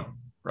unknown,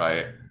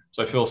 right?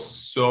 So I feel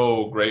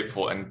so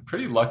grateful and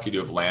pretty lucky to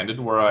have landed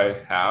where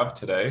I have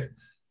today.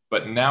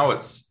 But now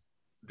it's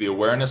the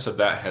awareness of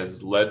that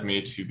has led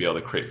me to be able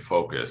to create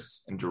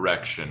focus and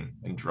direction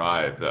and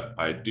drive, that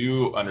I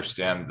do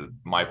understand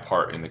my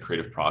part in the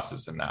creative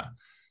process in that.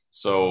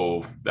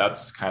 So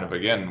that's kind of,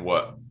 again,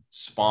 what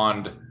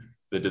spawned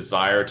the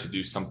desire to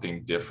do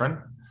something different.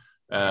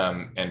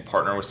 And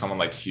partner with someone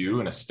like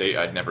Hugh in a state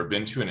I'd never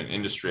been to, in an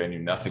industry I knew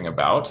nothing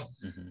about,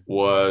 mm-hmm.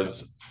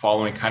 was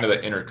following kind of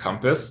the inner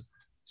compass.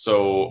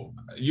 So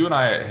you and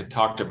I had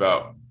talked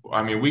about,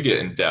 we get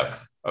in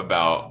depth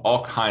about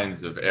all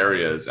kinds of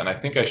areas. And I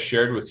think I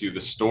shared with you the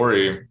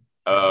story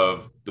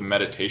of the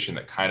meditation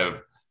that kind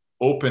of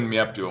opened me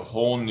up to a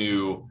whole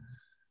new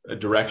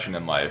direction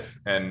in life.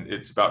 And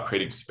it's about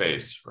creating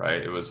space,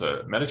 right? It was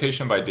a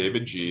meditation by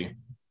David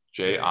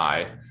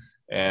J.I.,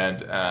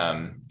 and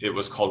it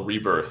was called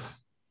Rebirth.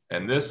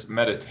 And this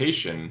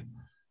meditation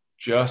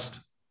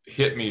just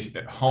hit me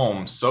at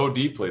home so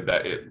deeply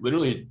that it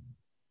literally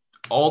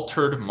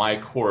altered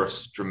my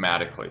course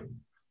dramatically.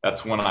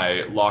 That's when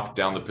I locked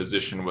down the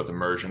position with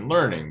immersion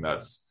learning.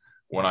 That's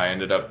when I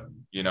ended up,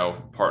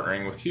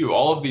 partnering with you.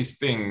 All of these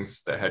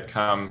things that had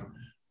come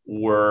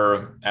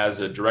were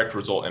as a direct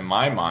result in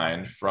my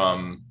mind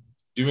from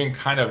doing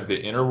kind of the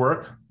inner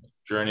work,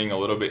 journeying a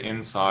little bit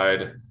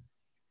inside,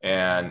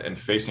 and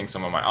facing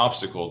some of my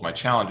obstacles, my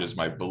challenges,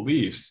 my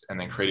beliefs, and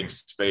then creating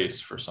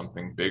space for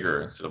something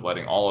bigger instead of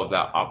letting all of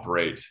that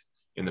operate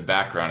in the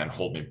background and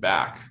hold me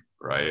back,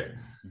 right?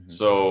 Mm-hmm.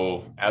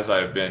 So as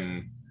I've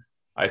been,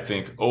 I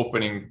think,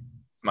 opening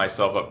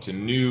myself up to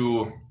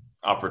new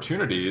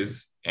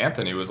opportunities,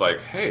 Anthony was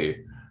like,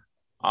 hey,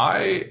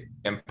 I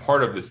am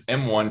part of this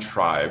M1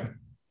 tribe.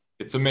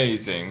 It's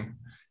amazing.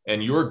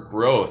 And your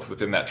growth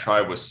within that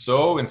tribe was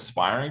so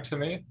inspiring to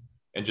me.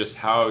 And just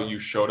how you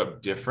showed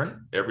up different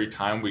every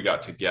time we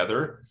got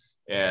together,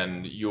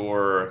 and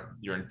your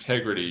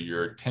integrity,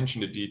 your attention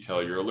to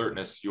detail, your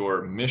alertness,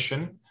 your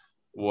mission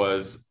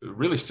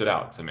really stood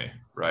out to me,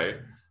 right?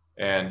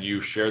 And you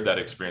shared that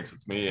experience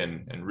with me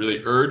and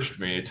really urged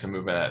me to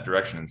move in that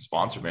direction and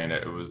sponsor me. And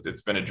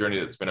it's been a journey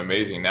that's been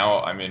amazing.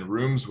 Now I'm in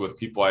rooms with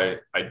people I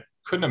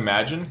couldn't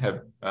imagine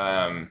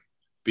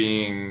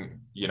being,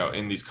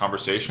 in these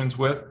conversations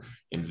with,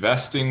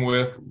 investing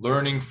with,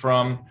 learning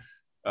from.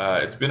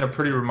 It's been a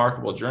pretty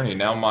remarkable journey.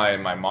 Now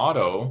my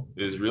motto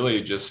is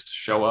really just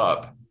show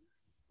up,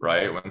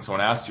 right? When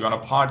someone asks you on a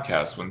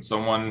podcast, when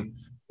someone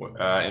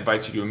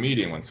invites you to a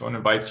meeting, when someone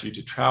invites you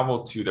to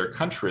travel to their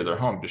country or their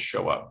home, just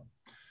show up.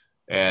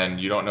 And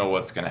you don't know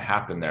what's going to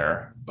happen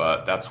there,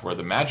 but that's where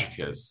the magic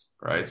is,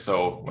 right?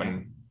 So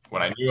when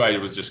I knew I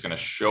was just going to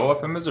show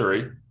up in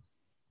Missouri,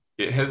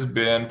 it has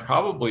been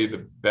probably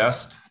the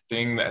best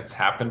thing that's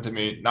happened to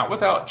me, not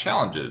without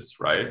challenges,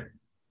 right?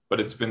 But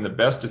it's been the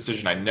best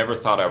decision I never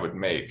thought I would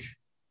make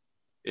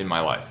in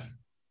my life,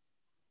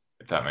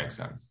 if that makes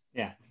sense.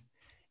 Yeah.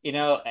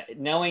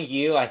 Knowing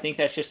you, I think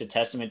that's just a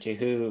testament to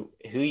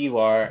who you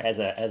are as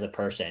a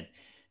person.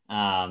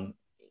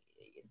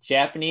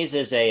 Japanese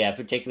is a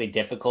particularly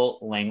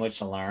difficult language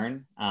to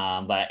learn.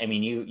 But I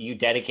mean, you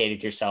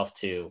dedicated yourself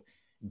to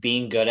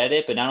being good at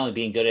it, but not only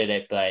being good at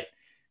it, but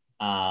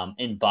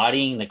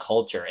embodying the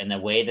culture and the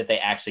way that they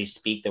actually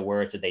speak the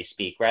words that they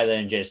speak, rather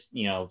than just,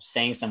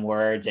 saying some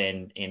words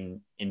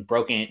in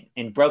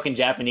broken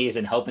Japanese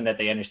and hoping that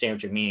they understand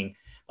what you're meaning.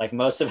 Like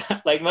most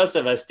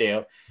of us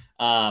do.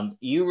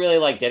 You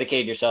really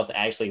dedicated yourself to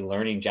actually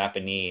learning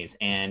Japanese.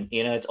 And,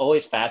 it's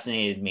always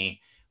fascinated me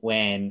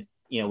when,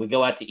 we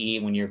go out to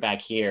eat when you're back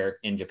here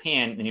in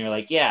Japan and you're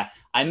like, yeah,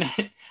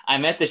 I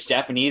met this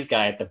Japanese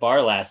guy at the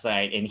bar last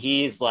night and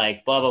he's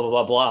like, blah, blah, blah,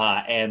 blah,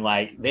 blah. And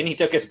then he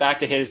took us back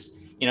to his,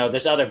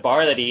 this other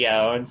bar that he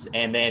owns.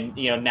 And then,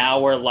 now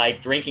we're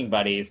drinking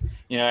buddies,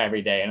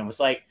 every day. And it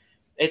was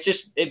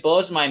it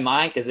blows my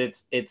mind because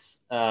it's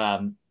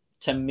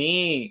to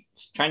me,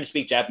 trying to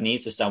speak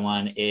Japanese to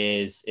someone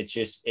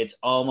it's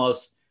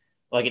almost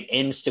like it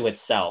ends to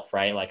itself,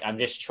 right? Like I'm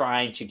just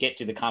trying to get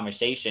to the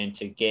conversation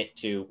to get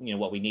to,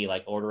 what we need,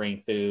 like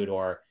ordering food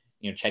or,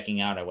 checking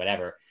out or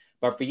whatever.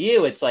 But for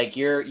you, it's like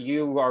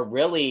you are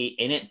really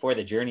in it for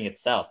the journey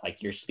itself.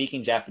 Like you're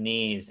speaking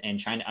Japanese and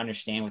trying to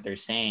understand what they're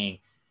saying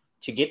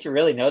to get to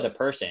really know the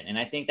person. And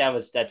I think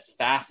that's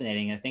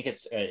fascinating. I think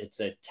it's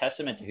a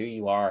testament to who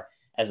you are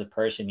as a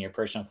person, your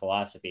personal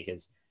philosophy,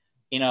 because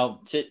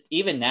to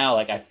even now,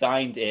 I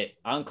find it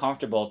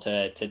uncomfortable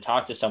to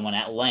talk to someone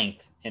at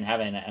length and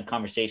having a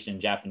conversation in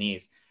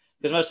Japanese,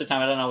 because most of the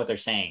time I don't know what they're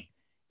saying.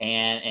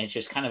 And it's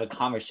just kind of a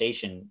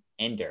conversation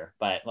ender.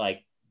 But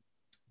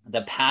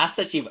the paths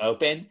that you've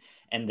opened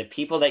and the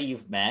people that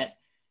you've met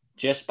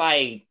just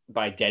by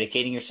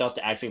dedicating yourself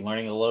to actually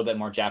learning a little bit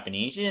more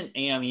Japanese,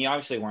 you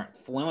obviously weren't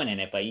fluent in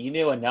it, but you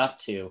knew enough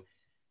to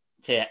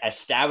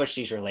establish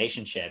these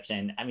relationships.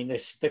 And I mean,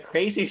 the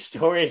crazy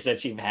stories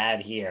that you've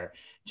had here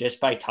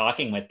just by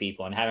talking with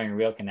people and having a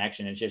real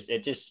connection.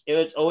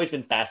 It's always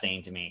been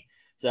fascinating to me.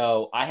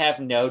 So I have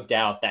no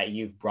doubt that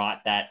you've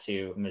brought that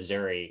to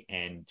Missouri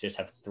and just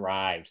have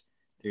thrived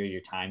through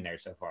your time there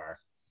so far.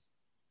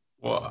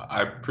 Well,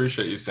 I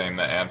appreciate you saying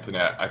that, Anthony.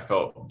 I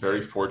felt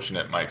very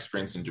fortunate. My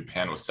experience in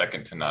Japan was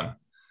second to none.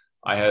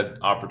 I had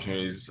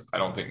opportunities I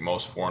don't think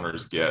most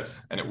foreigners get.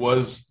 And it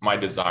was my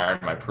desire,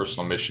 my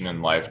personal mission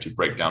in life to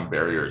break down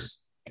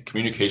barriers. And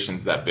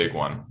communication's that big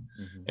one.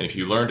 Mm-hmm. And if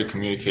you learn to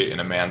communicate in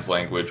a man's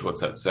language,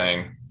 what's that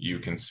saying? You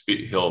can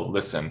speak, he'll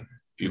listen.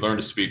 If you learn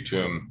to speak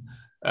to him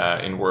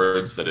in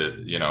words that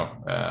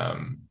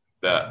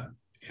that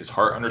his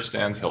heart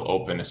understands, he'll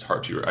open his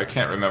heart to you. I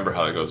can't remember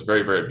how it goes.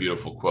 Very, very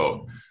beautiful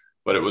quote.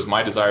 But it was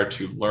my desire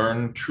to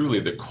learn truly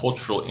the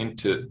cultural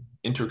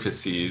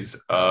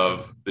intricacies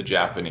of the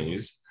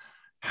Japanese,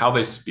 how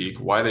they speak,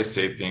 why they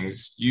say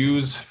things,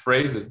 use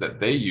phrases that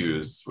they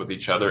use with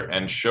each other,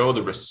 and show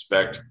the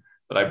respect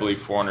that I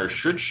believe foreigners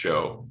should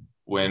show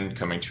when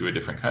coming to a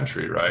different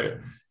country, right?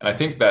 And I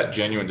think that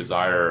genuine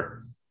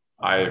desire,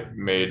 I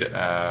made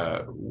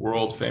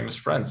world famous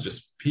friends,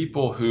 just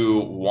people who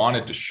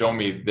wanted to show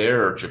me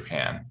their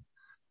Japan.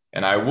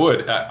 And I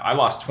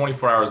lost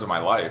 24 hours of my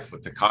life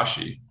with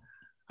Takashi.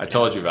 I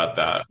told you about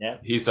that. Yeah.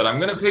 He said, I'm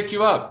going to pick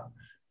you up.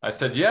 I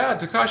said, yeah,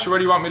 Takashi, where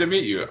do you want me to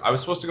meet you? I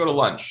was supposed to go to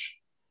lunch.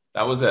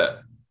 That was it.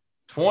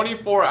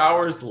 24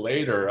 hours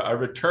later, I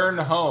returned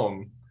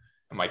home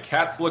and my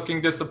cat's looking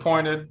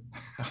disappointed.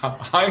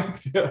 I'm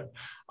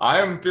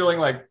feeling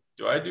like,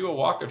 do I do a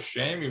walk of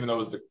shame? Even though it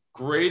was the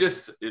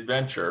greatest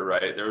adventure,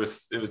 right? It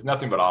was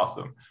nothing but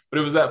awesome. But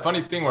it was that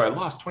funny thing where I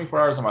lost 24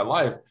 hours of my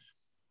life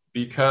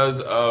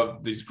because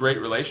of these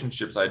great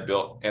relationships I'd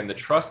built and the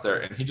trust there.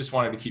 And he just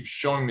wanted to keep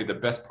showing me the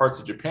best parts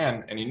of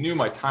Japan. And he knew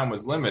my time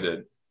was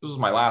limited. This was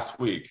my last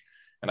week.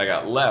 And I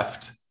got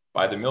left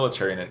by the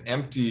military in an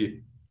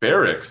empty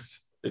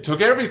barracks. They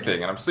took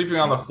everything. And I'm sleeping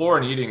on the floor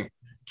and eating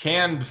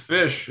canned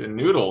fish and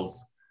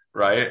noodles,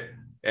 right?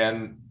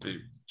 And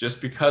just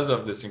because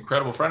of this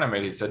incredible friend I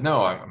made, he said,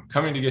 no, I'm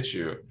coming to get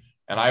you.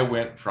 And I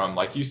went from,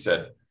 like you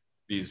said,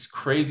 these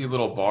crazy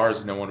little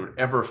bars no one would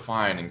ever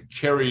find, and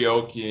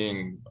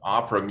karaokeing,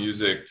 opera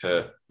music,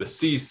 to the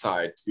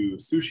seaside, to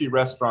sushi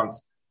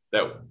restaurants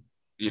that,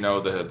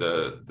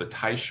 the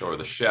taisho, or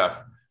the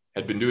chef,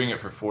 had been doing it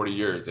for 40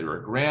 years. They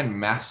were a grand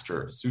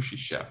master sushi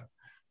chef.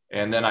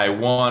 And then I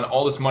won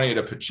all this money at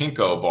a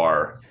pachinko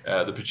bar.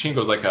 The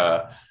pachinko is like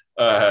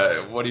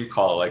what do you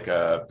call it? Like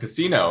a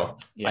casino.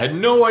 Yeah. I had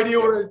no idea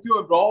what I was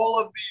doing, but all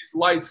of these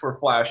lights were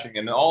flashing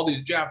and all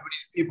these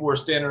Japanese people were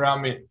standing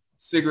around me,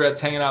 cigarettes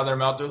hanging out of their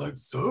mouth. They're like,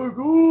 so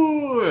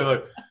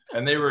good.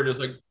 And they were just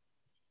like,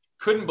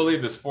 couldn't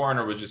believe this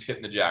foreigner was just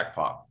hitting the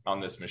jackpot on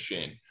this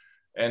machine.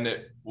 And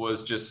it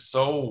was just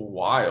so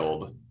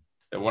wild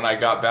that when I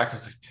got back, I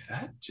was like, did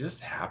that just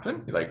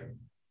happen? He like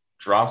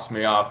drops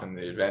me off and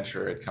the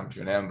adventure had come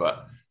to an end.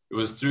 But it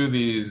was through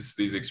these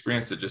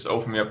experiences that just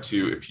opened me up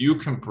to, if you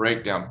can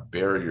break down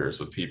barriers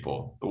with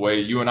people, the way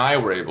you and I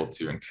were able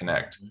to and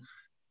connect,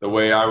 the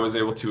way I was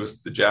able to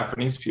with the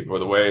Japanese people, or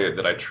the way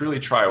that I truly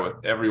try with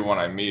everyone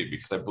I meet,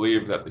 because I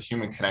believe that the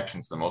human connection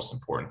is the most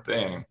important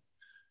thing,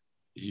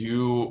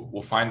 you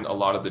will find a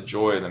lot of the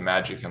joy and the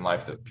magic in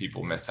life that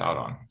people miss out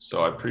on.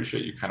 So I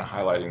appreciate you kind of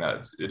highlighting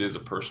that. It is a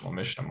personal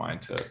mission of mine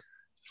to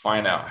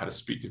find out how to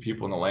speak to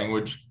people in the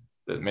language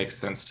that makes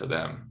sense to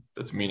them,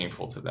 that's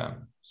meaningful to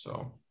them.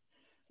 So.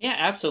 Yeah,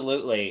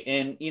 absolutely.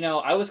 And,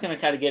 I was going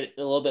to kind of get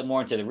a little bit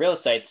more into the real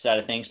estate side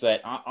of things,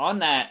 but on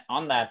that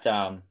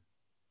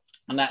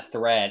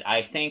thread,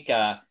 I think,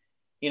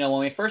 when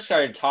we first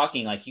started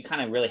talking, like you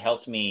kind of really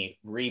helped me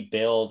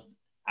rebuild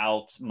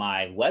out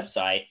my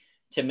website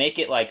to make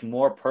it like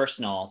more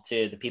personal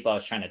to the people I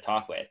was trying to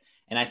talk with.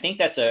 And I think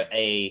that's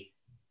a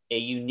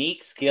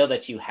unique skill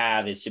that you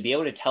have, is to be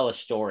able to tell a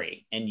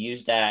story and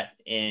use that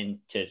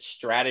to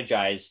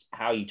strategize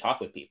how you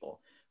talk with people,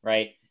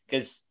 right?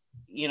 Because,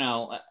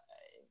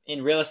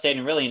 in real estate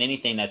and really in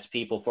anything that's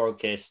people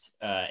focused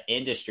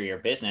industry or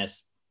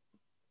business,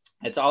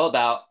 it's all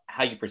about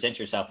how you present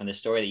yourself and the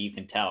story that you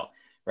can tell,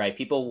 right?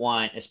 People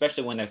want,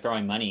 especially when they're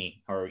throwing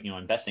money or,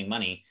 investing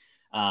money,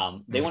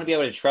 they want to be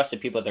able to trust the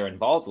people they're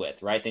involved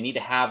with, right? They need to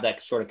have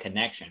that sort of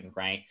connection,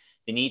 right?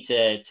 They need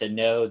to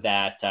know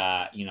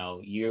that,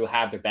 you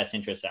have their best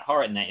interests at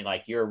heart and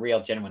that you're a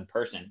real genuine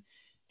person.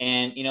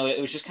 And,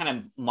 it was just kind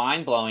of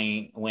mind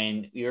blowing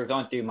when you were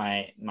going through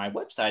my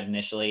website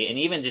initially, and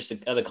even just the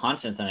other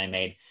content that I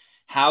made,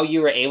 how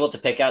you were able to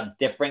pick out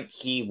different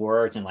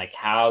keywords and like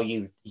how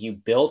you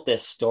built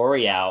this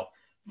story out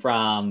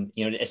from,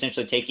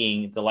 essentially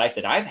taking the life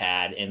that I've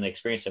had and the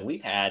experience that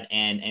we've had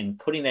and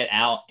putting that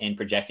out and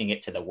projecting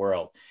it to the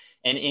world.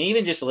 And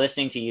even just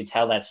listening to you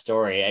tell that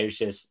story, I was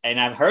just, and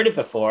I've heard it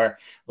before,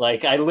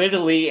 like I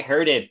literally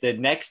heard it the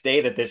next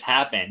day that this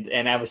happened,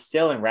 and I was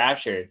still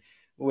enraptured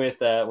with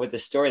the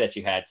story that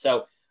you had.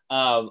 So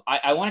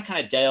I want to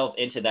kind of delve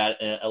into that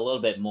a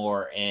little bit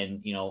more,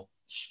 and,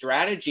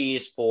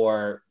 strategies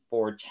for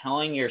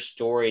telling your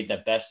story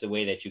the best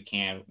way that you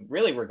can,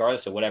 really,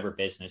 regardless of whatever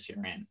business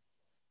you're in.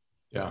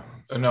 Yeah,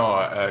 no,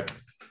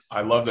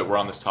 I love that we're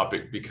on this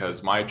topic,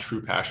 because my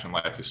true passion in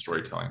life is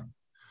storytelling.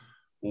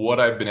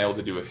 What I've been able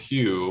to do with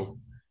Hugh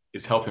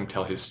is help him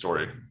tell his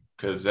story,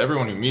 because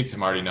everyone who meets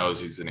him already knows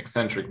he's an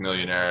eccentric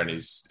millionaire, and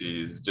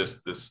he's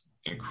just this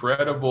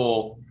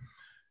incredible,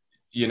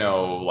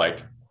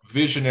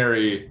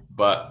 visionary,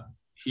 but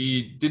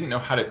he didn't know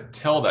how to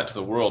tell that to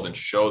the world and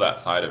show that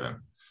side of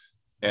him.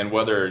 And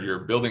whether you're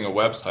building a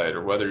website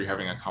or whether you're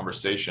having a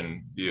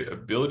conversation, the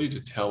ability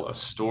to tell a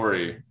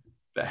story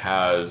that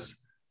has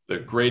the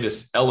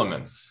greatest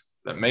elements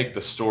that make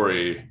the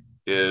story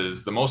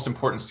is the most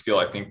important skill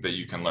I think that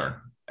you can learn.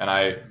 And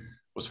I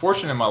was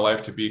fortunate in my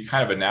life to be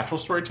kind of a natural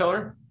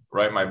storyteller,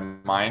 right? My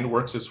mind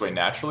works this way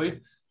naturally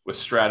with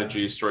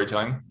strategy,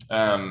 storytelling.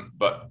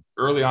 But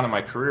early on in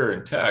my career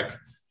in tech,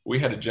 we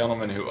had a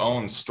gentleman who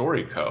owned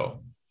StoryCo.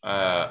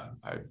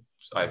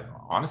 I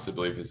honestly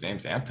believe his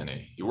name's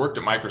Anthony. He worked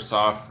at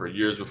Microsoft for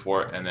years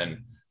before, and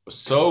then was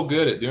so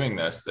good at doing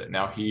this that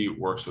now he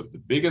works with the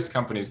biggest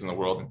companies in the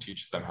world and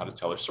teaches them how to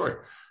tell their story.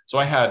 So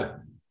I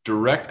had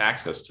direct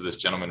access to this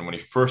gentleman when he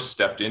first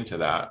stepped into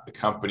that. The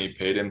company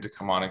paid him to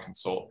come on and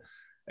consult,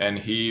 and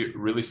he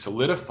really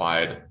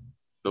solidified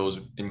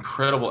those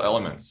incredible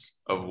elements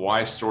of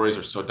why stories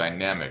are so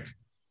dynamic,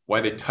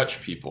 why they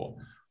touch people,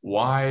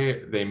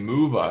 why they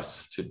move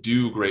us to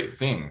do great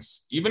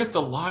things. Even if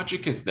the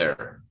logic is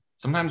there,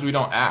 sometimes we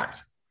don't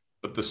act,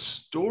 but the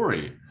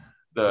story,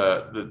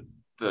 the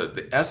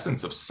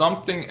essence of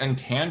something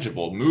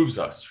intangible moves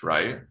us,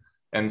 right?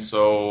 And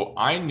so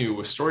I knew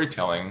with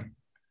storytelling,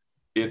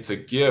 it's a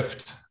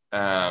gift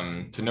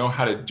to know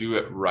how to do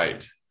it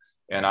right.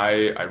 And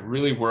I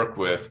really work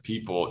with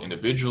people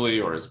individually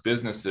or as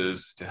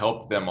businesses to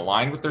help them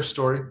align with their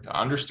story, to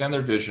understand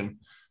their vision,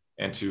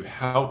 and to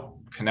help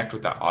connect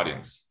with that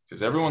audience.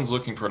 Because everyone's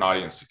looking for an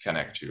audience to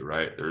connect to,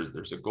 right?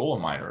 There's a goal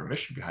in mind or a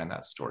mission behind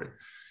that story.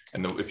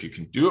 And if you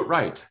can do it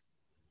right,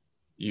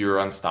 you're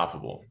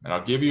unstoppable. And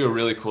I'll give you a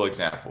really cool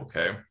example,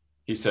 okay?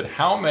 He said,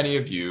 how many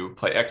of you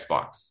play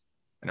Xbox?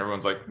 And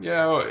everyone's like,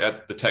 yeah,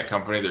 at the tech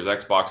company, there's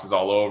Xboxes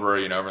all over,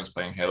 everyone's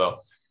playing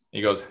Halo.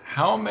 He goes,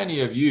 how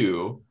many of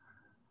you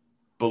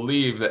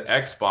believe that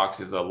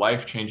Xbox is a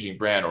life-changing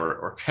brand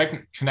or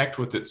connect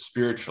with it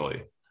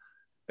spiritually?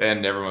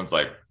 And everyone's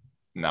like,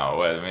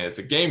 no, I mean, it's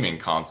a gaming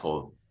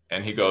console.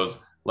 And he goes,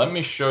 let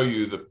me show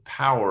you the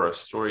power of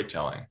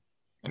storytelling.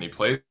 And he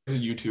plays a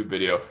YouTube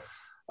video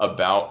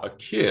about a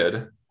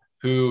kid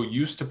who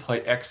used to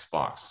play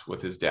Xbox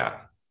with his dad.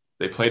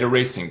 They played a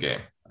racing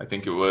game. I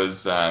think it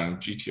was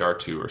GTR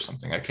 2 or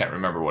something. I can't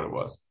remember what it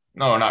was.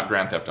 No, not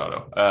Grand Theft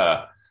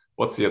Auto.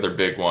 What's the other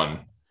big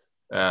one?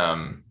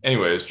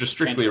 Anyway, it's just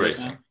strictly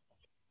racing.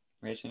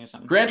 Racing or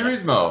something? Gran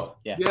Turismo.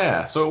 Yeah.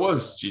 Yeah. So it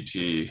was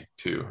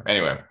GT2.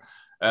 Anyway.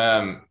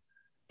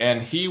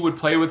 And he would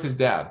play with his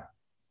dad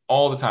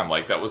all the time.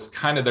 Like, that was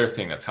kind of their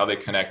thing. That's how they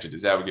connected.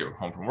 His dad would get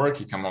home from work.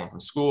 He'd come home from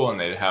school and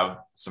they'd have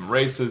some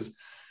races,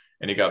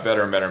 and he got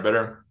better and better and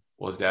better.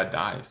 Well, his dad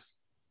dies.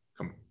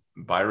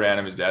 By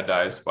random, his dad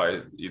dies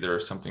by either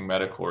something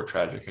medical or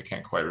tragic. I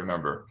can't quite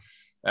remember.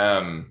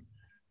 And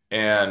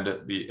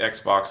the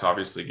Xbox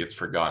obviously gets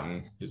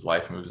forgotten. His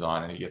life moves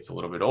on and he gets a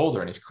little bit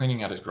older, and he's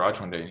cleaning out his garage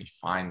one day and he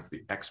finds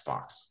the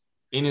Xbox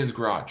in his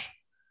garage.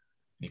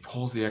 And he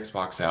pulls the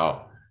Xbox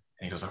out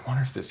and he goes, I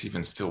wonder if this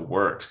even still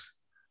works.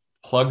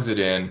 Plugs it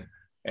in,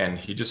 and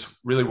he just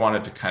really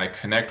wanted to kind of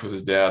connect with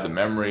his dad, the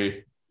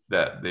memory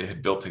that they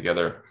had built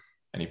together.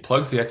 And he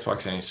plugs the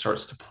Xbox in and he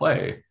starts to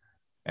play.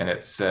 And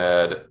it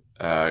said,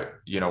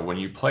 when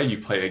you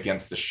play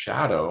against the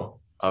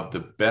shadow of the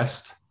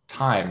best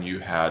time you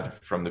had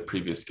from the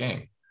previous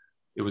game.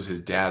 It was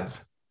his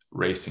dad's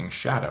racing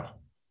shadow.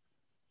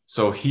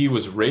 So he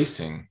was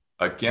racing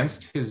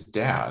against his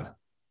dad,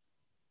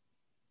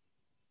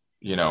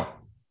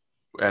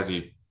 as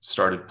he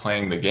started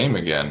playing the game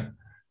again.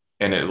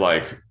 And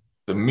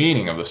the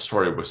meaning of the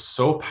story was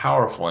so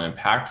powerful and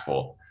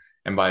impactful.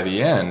 And by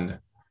the end,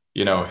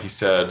 he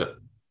said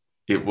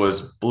it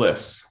was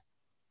bliss,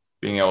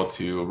 being able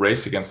to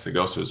race against the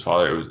ghost of his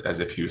father. It was as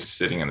if he was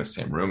sitting in the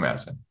same room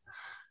as him.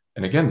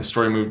 And again, the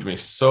story moved me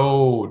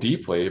so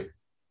deeply.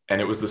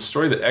 And it was the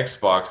story that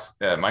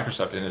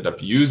Microsoft ended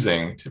up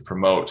using to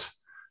promote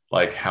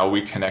how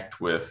we connect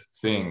with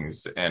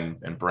things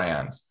and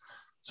brands.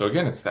 So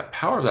again, it's that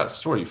power of that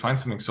story. You find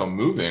something so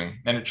moving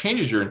and it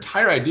changes your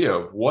entire idea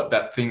of what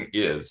that thing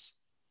is.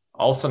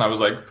 All of a sudden I was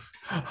like,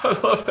 I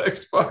love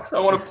Xbox. I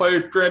want to play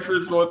Gran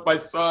Turismo with my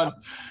son.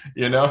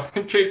 In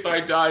case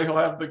I die, he'll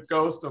have the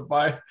ghost of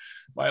my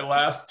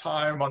last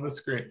time on the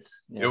screen.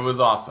 Yeah. It was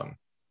awesome.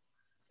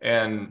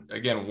 And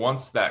again,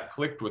 once that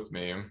clicked with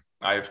me,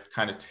 I've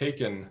kind of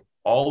taken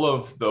all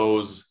of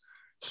those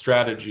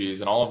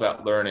strategies and all of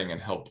that learning and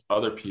helped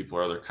other people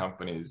or other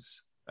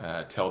companies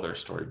tell their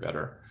story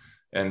better.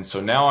 And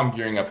so now I'm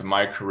gearing up in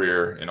my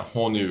career in a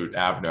whole new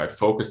avenue. I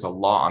focused a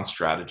lot on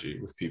strategy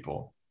with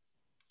people.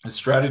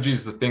 Strategy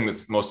is the thing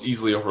that's most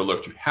easily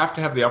overlooked. You have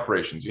to have the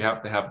operations. You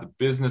have to have the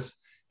business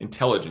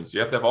intelligence.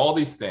 You have to have all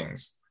these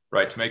things,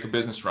 right, to make a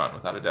business run,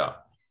 without a doubt.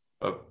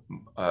 But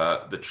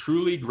the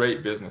truly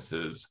great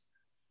businesses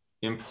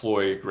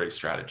employ great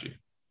strategy.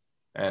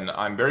 And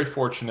I'm very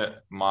fortunate.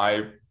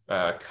 My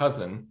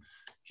cousin,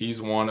 he's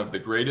one of the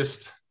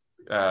greatest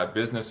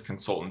business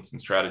consultants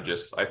and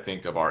strategists, I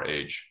think, of our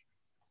age.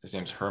 His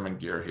name's Herman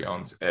Gear. He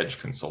owns Edge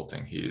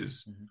Consulting. He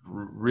is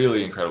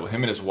really incredible.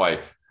 Him and his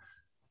wife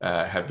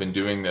have been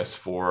doing this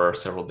for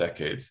several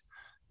decades.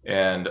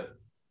 And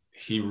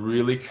he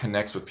really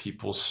connects with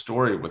people's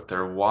story, with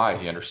their why.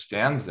 He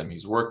understands them.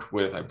 He's worked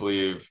with, I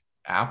believe,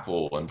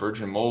 Apple and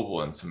Virgin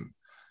Mobile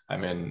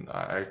and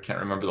I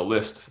can't remember the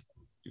list.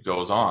 It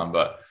goes on,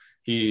 but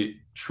he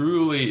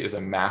truly is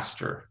a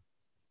master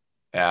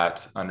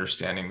at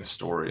understanding the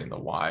story and the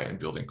why and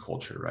building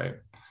culture, right?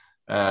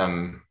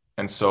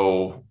 And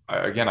so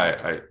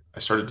I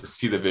started to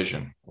see the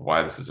vision of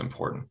why this is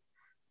important.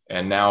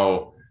 And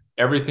now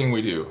everything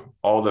we do,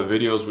 all the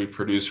videos we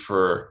produce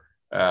for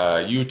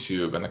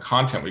YouTube and the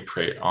content we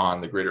create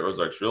on the Greater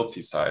Ozarks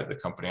Realty side, the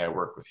company I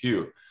work with,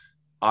 Hugh,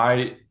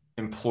 I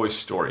employ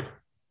story.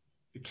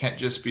 It can't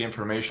just be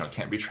informational. It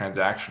can't be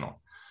transactional.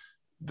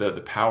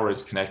 The power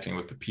is connecting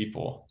with the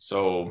people.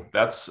 So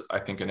that's, I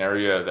think, an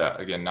area that,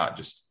 again, not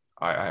just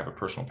I have a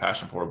personal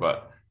passion for,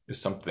 but is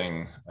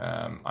something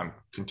I'm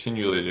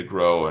continually to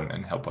grow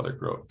and help other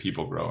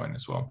people grow in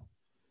as well.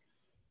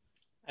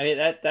 I mean,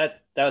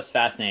 that was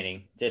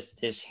fascinating. Just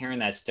hearing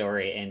that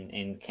story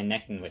and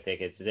connecting with it,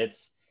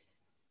 because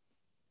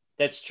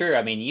that's true.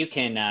 I mean, you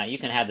can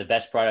have the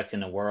best product in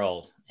the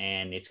world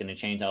and it's going to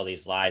change all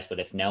these lives, but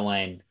if no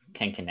one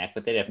can connect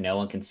with it, if no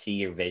one can see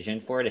your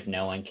vision for it, if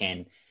no one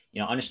can,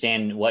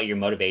 understand what your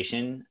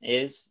motivation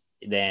is,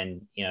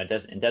 then,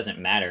 it doesn't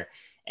matter.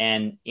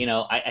 And,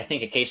 I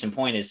think a case in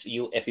point is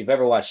if you've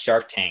ever watched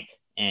Shark Tank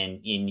and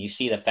you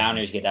see the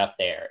founders get up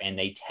there and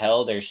they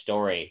tell their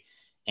story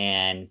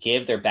and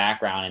give their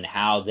background and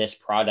how this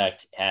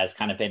product has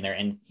kind of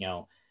been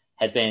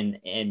has been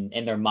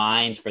in their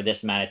minds for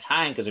this amount of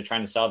time because they're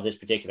trying to solve this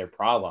particular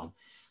problem.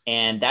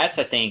 And that's,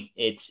 I think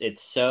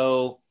it's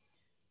so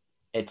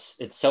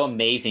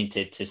amazing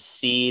to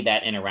see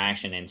that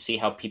interaction and see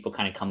how people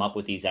kind of come up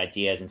with these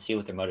ideas and see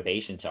what their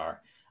motivations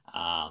are.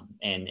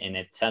 And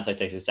it sounds like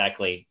that's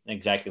exactly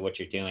what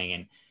you're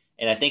doing.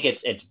 And I think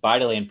it's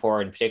vitally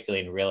important,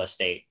 particularly in real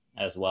estate,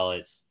 as well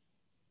as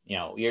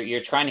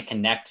you're trying to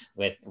connect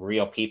with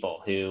real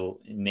people who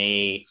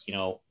may,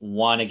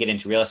 want to get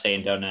into real estate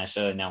and don't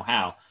necessarily know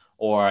how,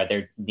 or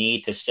they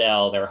need to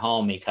sell their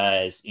home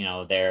because,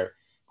 their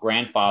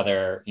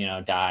grandfather,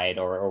 died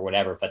or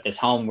whatever. But this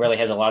home really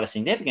has a lot of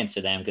significance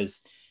to them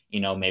because,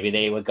 maybe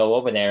they would go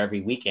over there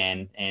every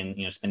weekend and,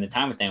 spend the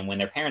time with them when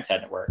their parents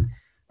had to work.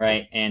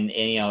 Right. And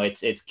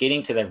it's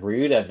getting to the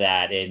root of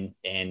that and,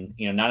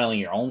 not only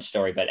your own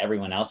story, but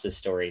everyone else's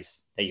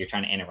stories that you're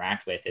trying to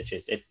interact with.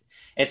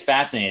 It's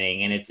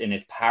fascinating and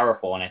it's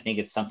powerful. And I think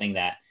it's something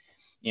that,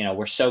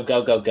 we're so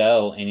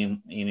go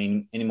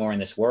anymore in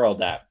this world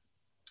that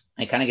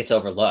it kind of gets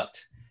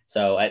overlooked.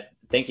 So I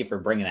thank you for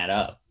bringing that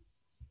up.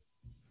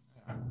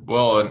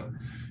 Well,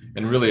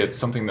 and really it's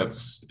something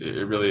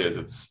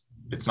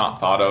it's not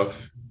thought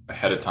of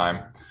ahead of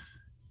time.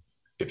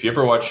 If you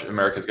ever watch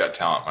America's Got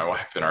Talent, my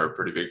wife and I are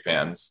pretty big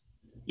fans,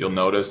 you'll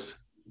notice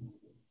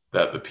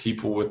that the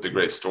people with the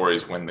great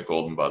stories win the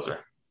golden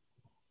buzzer.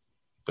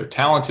 They're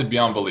talented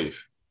beyond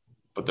belief,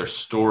 but their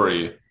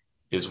story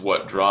is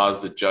what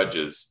draws the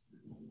judges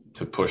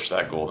to push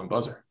that golden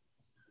buzzer,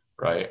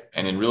 right?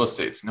 And in real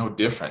estate, it's no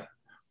different.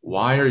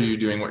 Why are you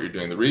doing what you're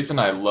doing? The reason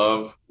I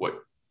love what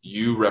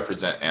you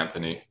represent,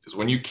 Anthony, is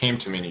when you came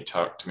to me and you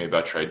talked to me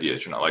about your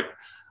ideas, you're not like,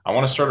 I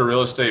want to start a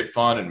real estate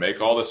fund and make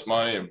all this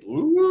money and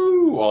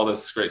woo, all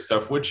this great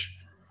stuff, which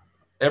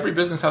every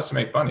business has to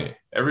make money.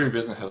 Every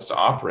business has to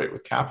operate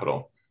with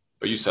capital.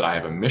 But you said, I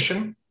have a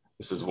mission.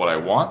 This is what I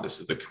want. This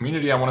is the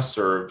community I want to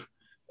serve.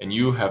 And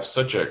you have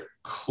such a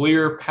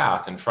clear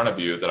path in front of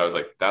you that I was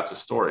like, that's a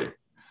story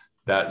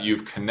that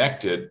you've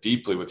connected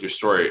deeply with your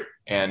story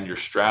and your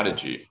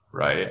strategy,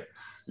 right?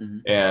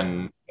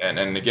 Mm-hmm.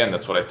 And again,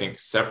 that's what I think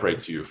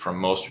separates you from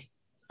most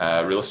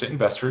real estate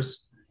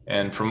investors.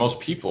 And for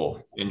most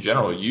people in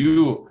general,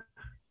 you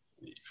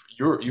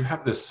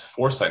have this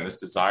foresight and this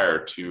desire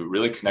to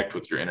really connect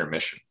with your inner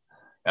mission.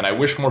 And I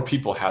wish more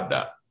people had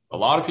that. A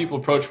lot of people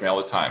approach me all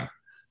the time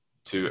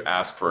to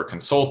ask for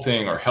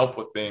consulting or help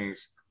with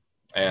things,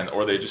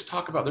 or they just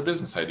talk about their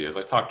business ideas.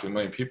 I talk to a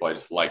million people. I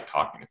just like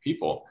talking to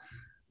people,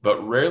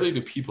 but rarely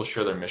do people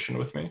share their mission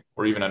with me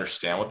or even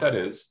understand what that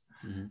is,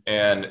 mm-hmm.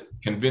 and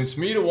convince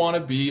me to want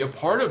to be a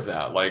part of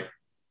that. Like,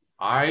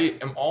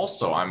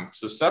 I'm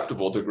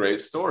susceptible to great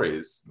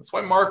stories. That's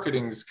why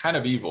marketing is kind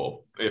of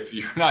evil if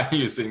you're not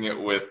using it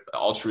with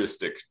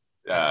altruistic,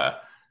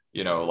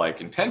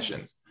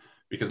 intentions,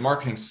 because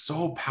marketing's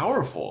so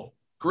powerful.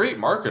 Great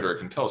marketer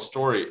can tell a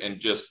story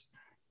and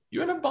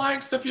you end up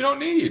buying stuff you don't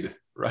need,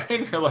 right?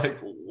 And you're like,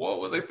 what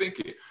was I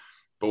thinking?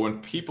 But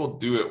when people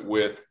do it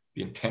with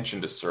the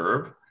intention to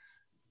serve,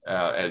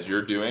 as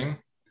you're doing,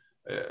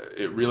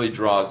 it really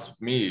draws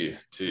me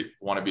to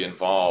want to be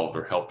involved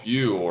or help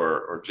you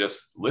or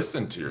just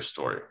listen to your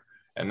story.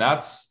 And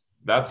that's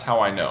how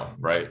I know,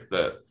 right?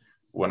 That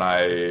when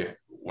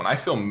I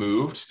feel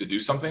moved to do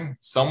something,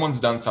 someone's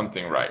done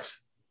something right.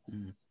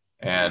 Mm.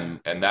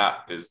 And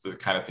that is the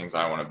kind of things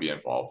I want to be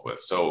involved with.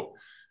 So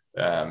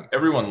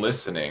everyone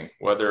listening,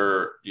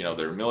 whether,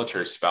 they're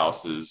military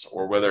spouses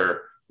or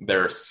whether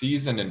they're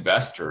seasoned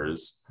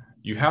investors,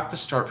 you have to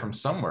start from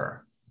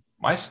somewhere.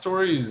 My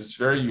story is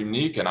very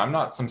unique, and I'm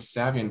not some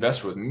savvy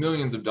investor with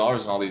millions of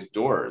dollars in all these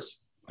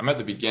doors. I'm at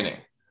the beginning,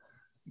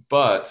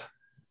 but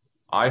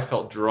I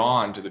felt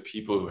drawn to the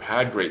people who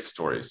had great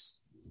stories.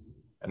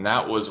 And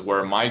that was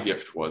where my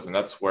gift was. And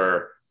that's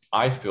where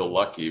I feel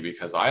lucky,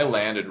 because I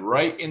landed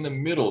right in the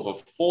middle of a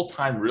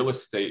full-time real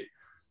estate,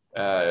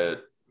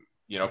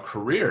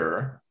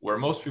 career where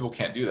most people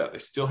can't do that. They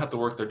still have to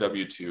work their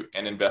W-2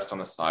 and invest on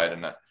the side.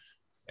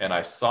 And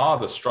I saw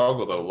the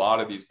struggle that a lot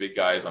of these big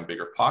guys on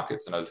bigger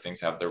pockets and other things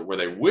have there, where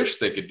they wish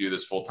they could do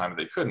this full time, but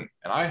they couldn't.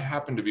 And I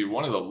happen to be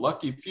one of the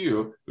lucky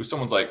few who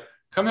someone's like,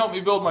 come help me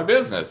build my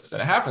business.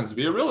 And it happens to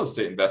be a real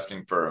estate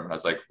investing firm. And I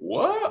was like,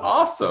 what?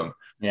 Awesome.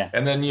 Yeah.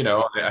 And then,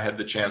 I had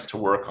the chance to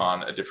work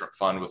on a different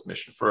fund with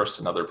Mission First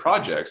and other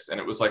projects. And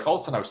it was like, all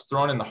of a sudden I was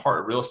thrown in the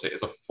heart of real estate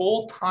as a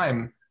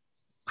full-time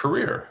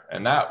career.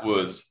 And that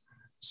was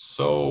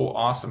so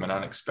awesome and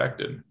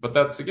unexpected. But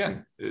that's,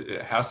 again,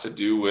 it has to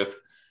do with,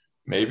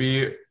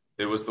 maybe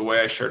it was the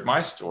way I shared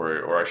my story,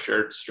 or I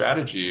shared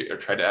strategy, or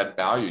tried to add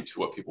value to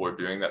what people were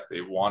doing, that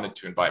they wanted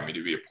to invite me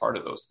to be a part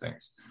of those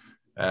things.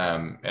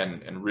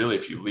 And really,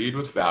 if you lead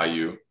with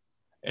value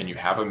and you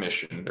have a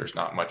mission, there's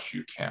not much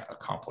you can't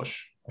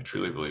accomplish. I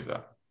truly believe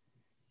that.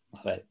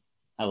 Love it.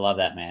 I love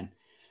that, man.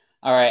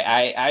 All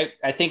right.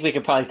 I think we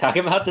could probably talk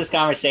about this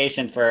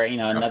conversation for,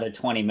 another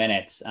 20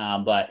 minutes.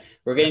 But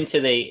we're getting to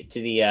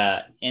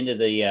the end of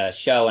the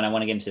show, and I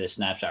want to get into the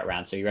snapshot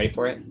round. So you ready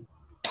for it?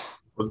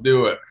 Let's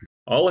do it.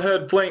 All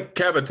ahead, plank,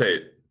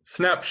 cavitate,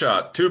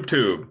 snapshot,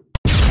 tube.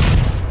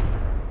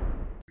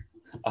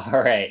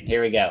 All right,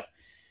 here we go.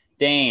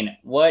 Dane,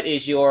 what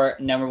is your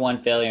number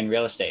one failure in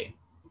real estate?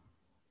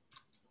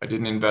 I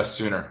didn't invest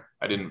sooner.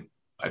 I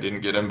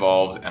didn't get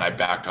involved, and I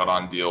backed out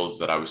on deals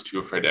that I was too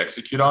afraid to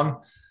execute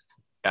on.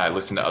 And I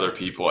listened to other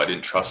people. I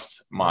didn't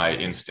trust my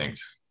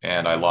instinct,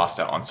 and I lost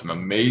out on some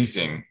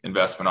amazing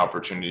investment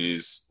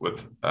opportunities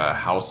with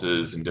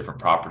houses and different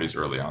properties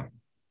early on.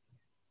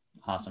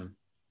 Awesome.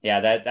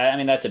 Yeah, I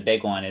mean, that's a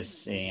big one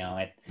is,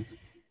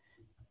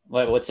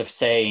 what's the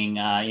saying?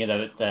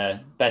 The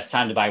best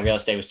time to buy real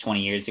estate was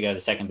 20 years ago. The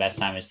second best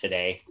time is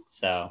today.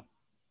 So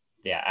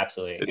yeah,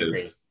 absolutely.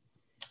 Agree.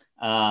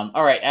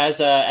 All right. As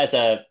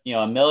a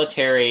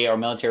military or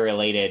military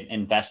related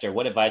investor,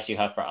 what advice do you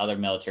have for other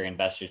military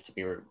investors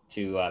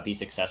to be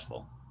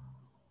successful?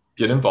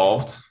 Get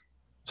involved,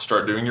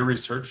 start doing your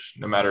research.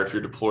 No matter if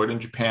you're deployed in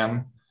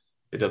Japan,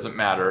 it doesn't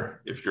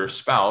matter. If you're a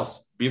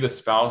spouse, be the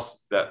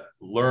spouse that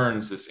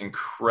learns this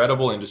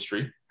incredible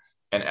industry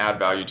and add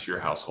value to your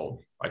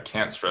household. I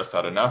can't stress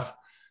that enough.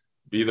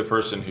 Be the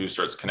person who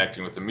starts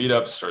connecting with the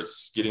meetups,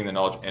 starts getting the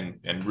knowledge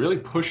and really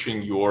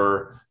pushing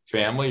your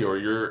family or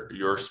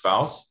your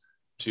spouse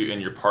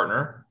and your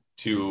partner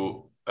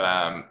to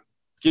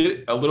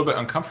get a little bit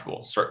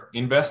uncomfortable. Start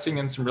investing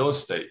in some real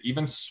estate,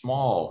 even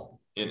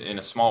small, in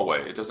a small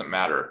way. It doesn't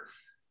matter.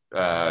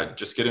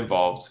 Just get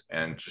involved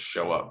and just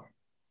show up.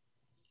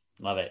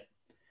 Love it.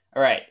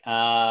 All right.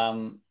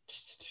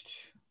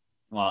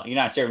 Well, you're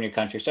not serving your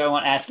country, so I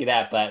won't ask you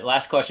that. But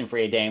last question for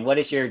you, Dane. What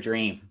is your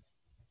dream?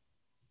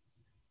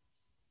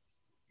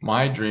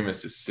 My dream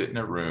is to sit in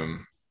a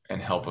room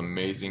and help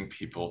amazing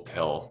people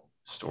tell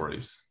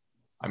stories.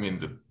 I mean,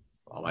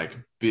 like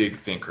big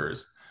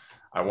thinkers.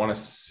 I want to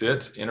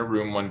sit in a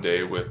room one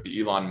day with the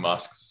Elon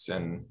Musks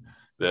and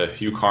the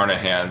Hugh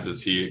Carnahans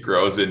as he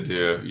grows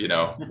into,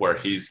 where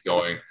he's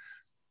going,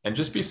 and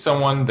just be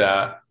someone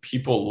that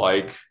people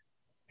like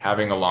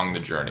having along the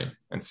journey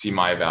and see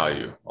my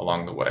value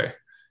along the way.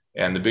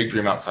 And the big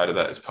dream outside of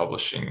that is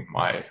publishing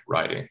my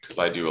writing, because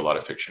I do a lot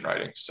of fiction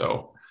writing.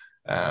 So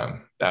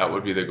that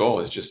would be the goal,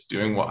 is just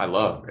doing what I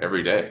love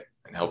every day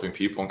and helping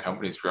people and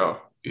companies grow.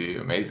 It'd be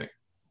amazing.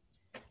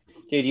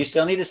 Dude, you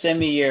still need to send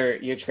me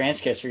your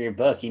transcripts for your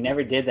book. You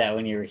never did that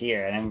when you were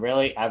here. And I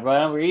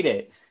want to read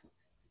it.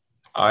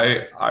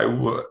 I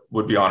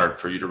would be honored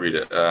for you to read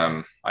it.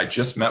 I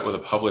just met with a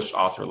published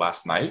author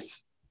last night,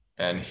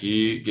 and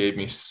he gave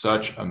me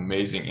such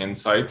amazing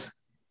insights.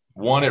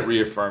 One, it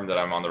reaffirmed that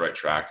I'm on the right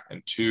track.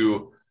 And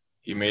two,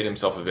 he made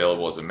himself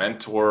available as a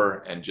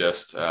mentor, and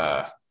just,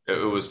 it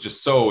was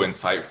just so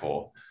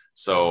insightful.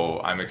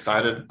 So I'm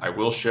excited. I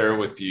will share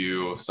with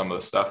you some of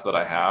the stuff that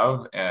I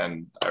have,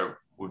 and I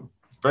would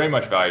very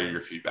much value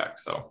your feedback.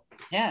 So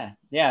yeah,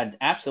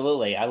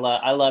 absolutely. I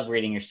love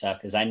reading your stuff,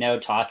 because I know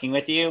talking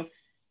with you,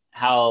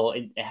 how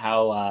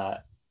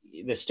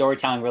the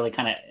storytelling really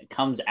kind of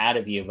comes out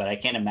of you, but I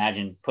can't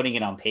imagine putting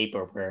it on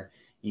paper where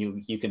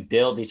you can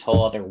build these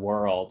whole other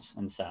worlds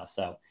and stuff.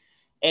 So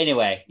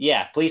anyway,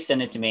 yeah, please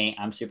send it to me.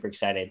 I'm super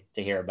excited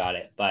to hear about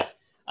it. But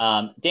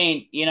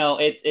Dane,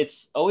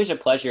 it's always a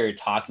pleasure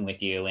talking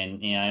with you,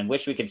 and I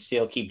wish we could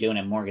still keep doing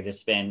it more, because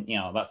it's been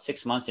about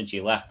 6 months since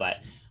you left, but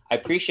I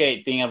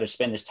appreciate being able to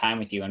spend this time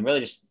with you and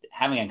really just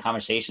having a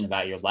conversation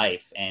about your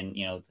life and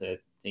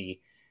the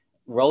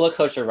roller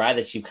coaster ride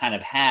that you kind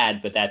of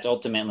had, but that's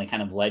ultimately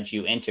kind of led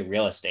you into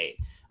real estate.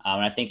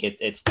 And I think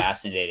it's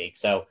fascinating.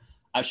 So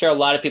I'm sure a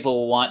lot of people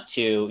will want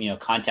to,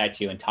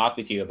 contact you and talk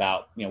with you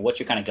about, what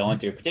you're kind of going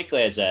through,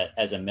 particularly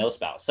as a mill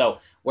spouse. So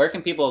where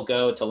can people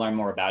go to learn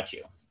more about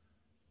you?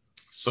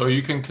 So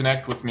you can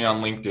connect with me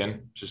on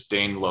LinkedIn, just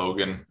Dane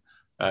Logan.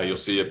 You'll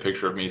see a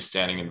picture of me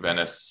standing in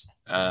Venice.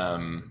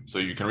 So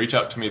you can reach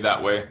out to me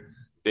that way.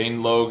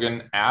 Dane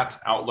Logan at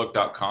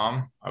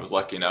outlook.com. I was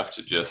lucky enough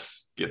to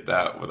just get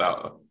that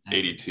without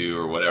 82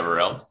 or whatever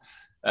else.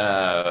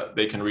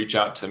 They can reach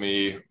out to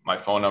me. My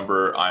phone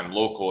number, I'm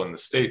local in the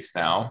States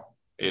now,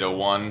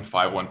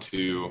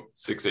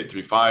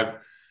 801-512-6835.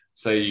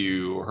 Say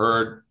you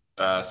heard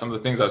some of the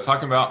things I was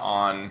talking about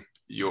on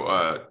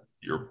your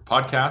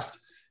podcast,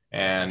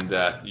 and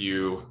that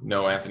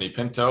Anthony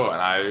Pinto, and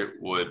I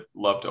would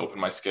love to open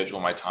my schedule,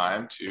 my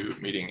time to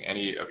meeting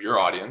any of your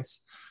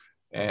audience.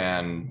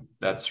 And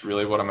that's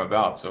really what I'm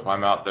about. So if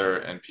I'm out there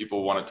and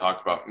people want to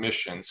talk about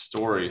mission,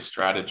 story,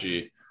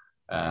 strategy,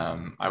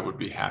 I would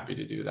be happy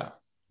to do that.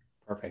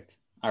 Perfect.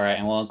 All right.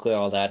 And we'll include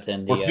all that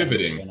in the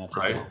pivoting,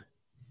 right? Well.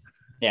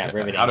 Yeah,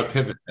 riveting. How to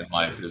pivot in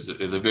life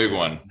is a big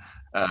one.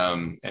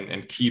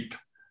 And keep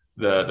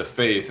the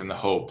faith and the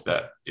hope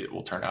that it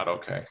will turn out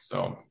okay.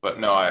 So, but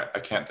no, I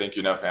can't thank you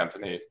enough,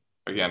 Anthony.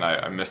 Again,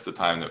 I missed the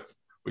time that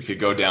we could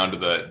go down to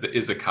the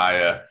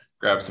izakaya,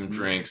 grab some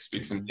drinks,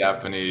 speak some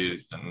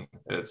Japanese. And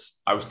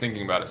I was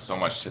thinking about it so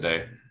much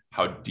today,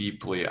 how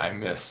deeply I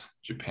miss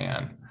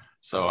Japan.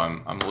 So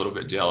I'm a little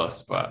bit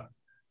jealous, but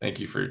thank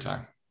you for your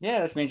time.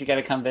 Yeah, this means you got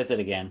to come visit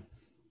again.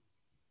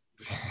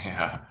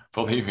 Yeah,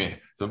 believe me,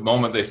 the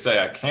moment they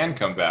say I can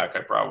come back,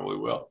 I probably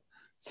will.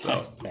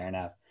 So fair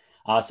enough.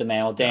 Awesome,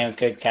 man. Well, Dan, it was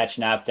good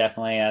catching up.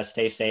 Definitely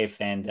stay safe,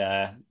 and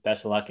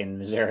best of luck in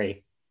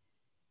Missouri.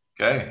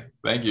 Okay.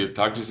 Thank you.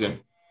 Talk to you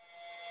soon.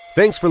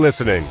 Thanks for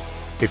listening.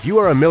 If you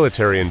are a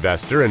military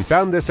investor and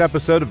found this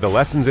episode of the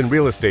Lessons in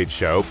Real Estate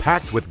show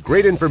packed with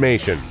great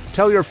information,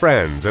 tell your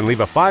friends and leave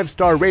a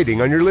 5-star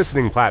rating on your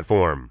listening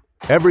platform.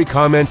 Every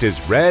comment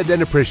is read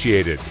and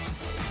appreciated.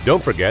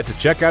 Don't forget to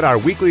check out our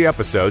weekly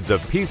episodes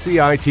of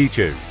PCI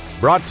Teaches,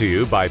 brought to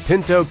you by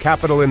Pinto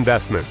Capital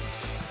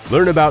Investments.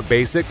 Learn about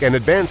basic and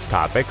advanced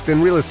topics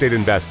in real estate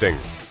investing.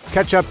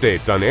 Catch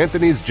updates on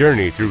Anthony's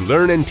journey through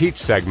Learn and Teach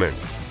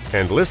segments.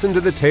 And listen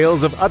to the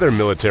tales of other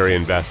military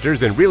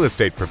investors and real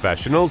estate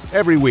professionals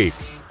every week.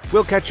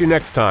 We'll catch you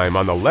next time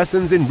on the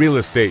Lessons in Real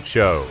Estate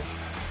show.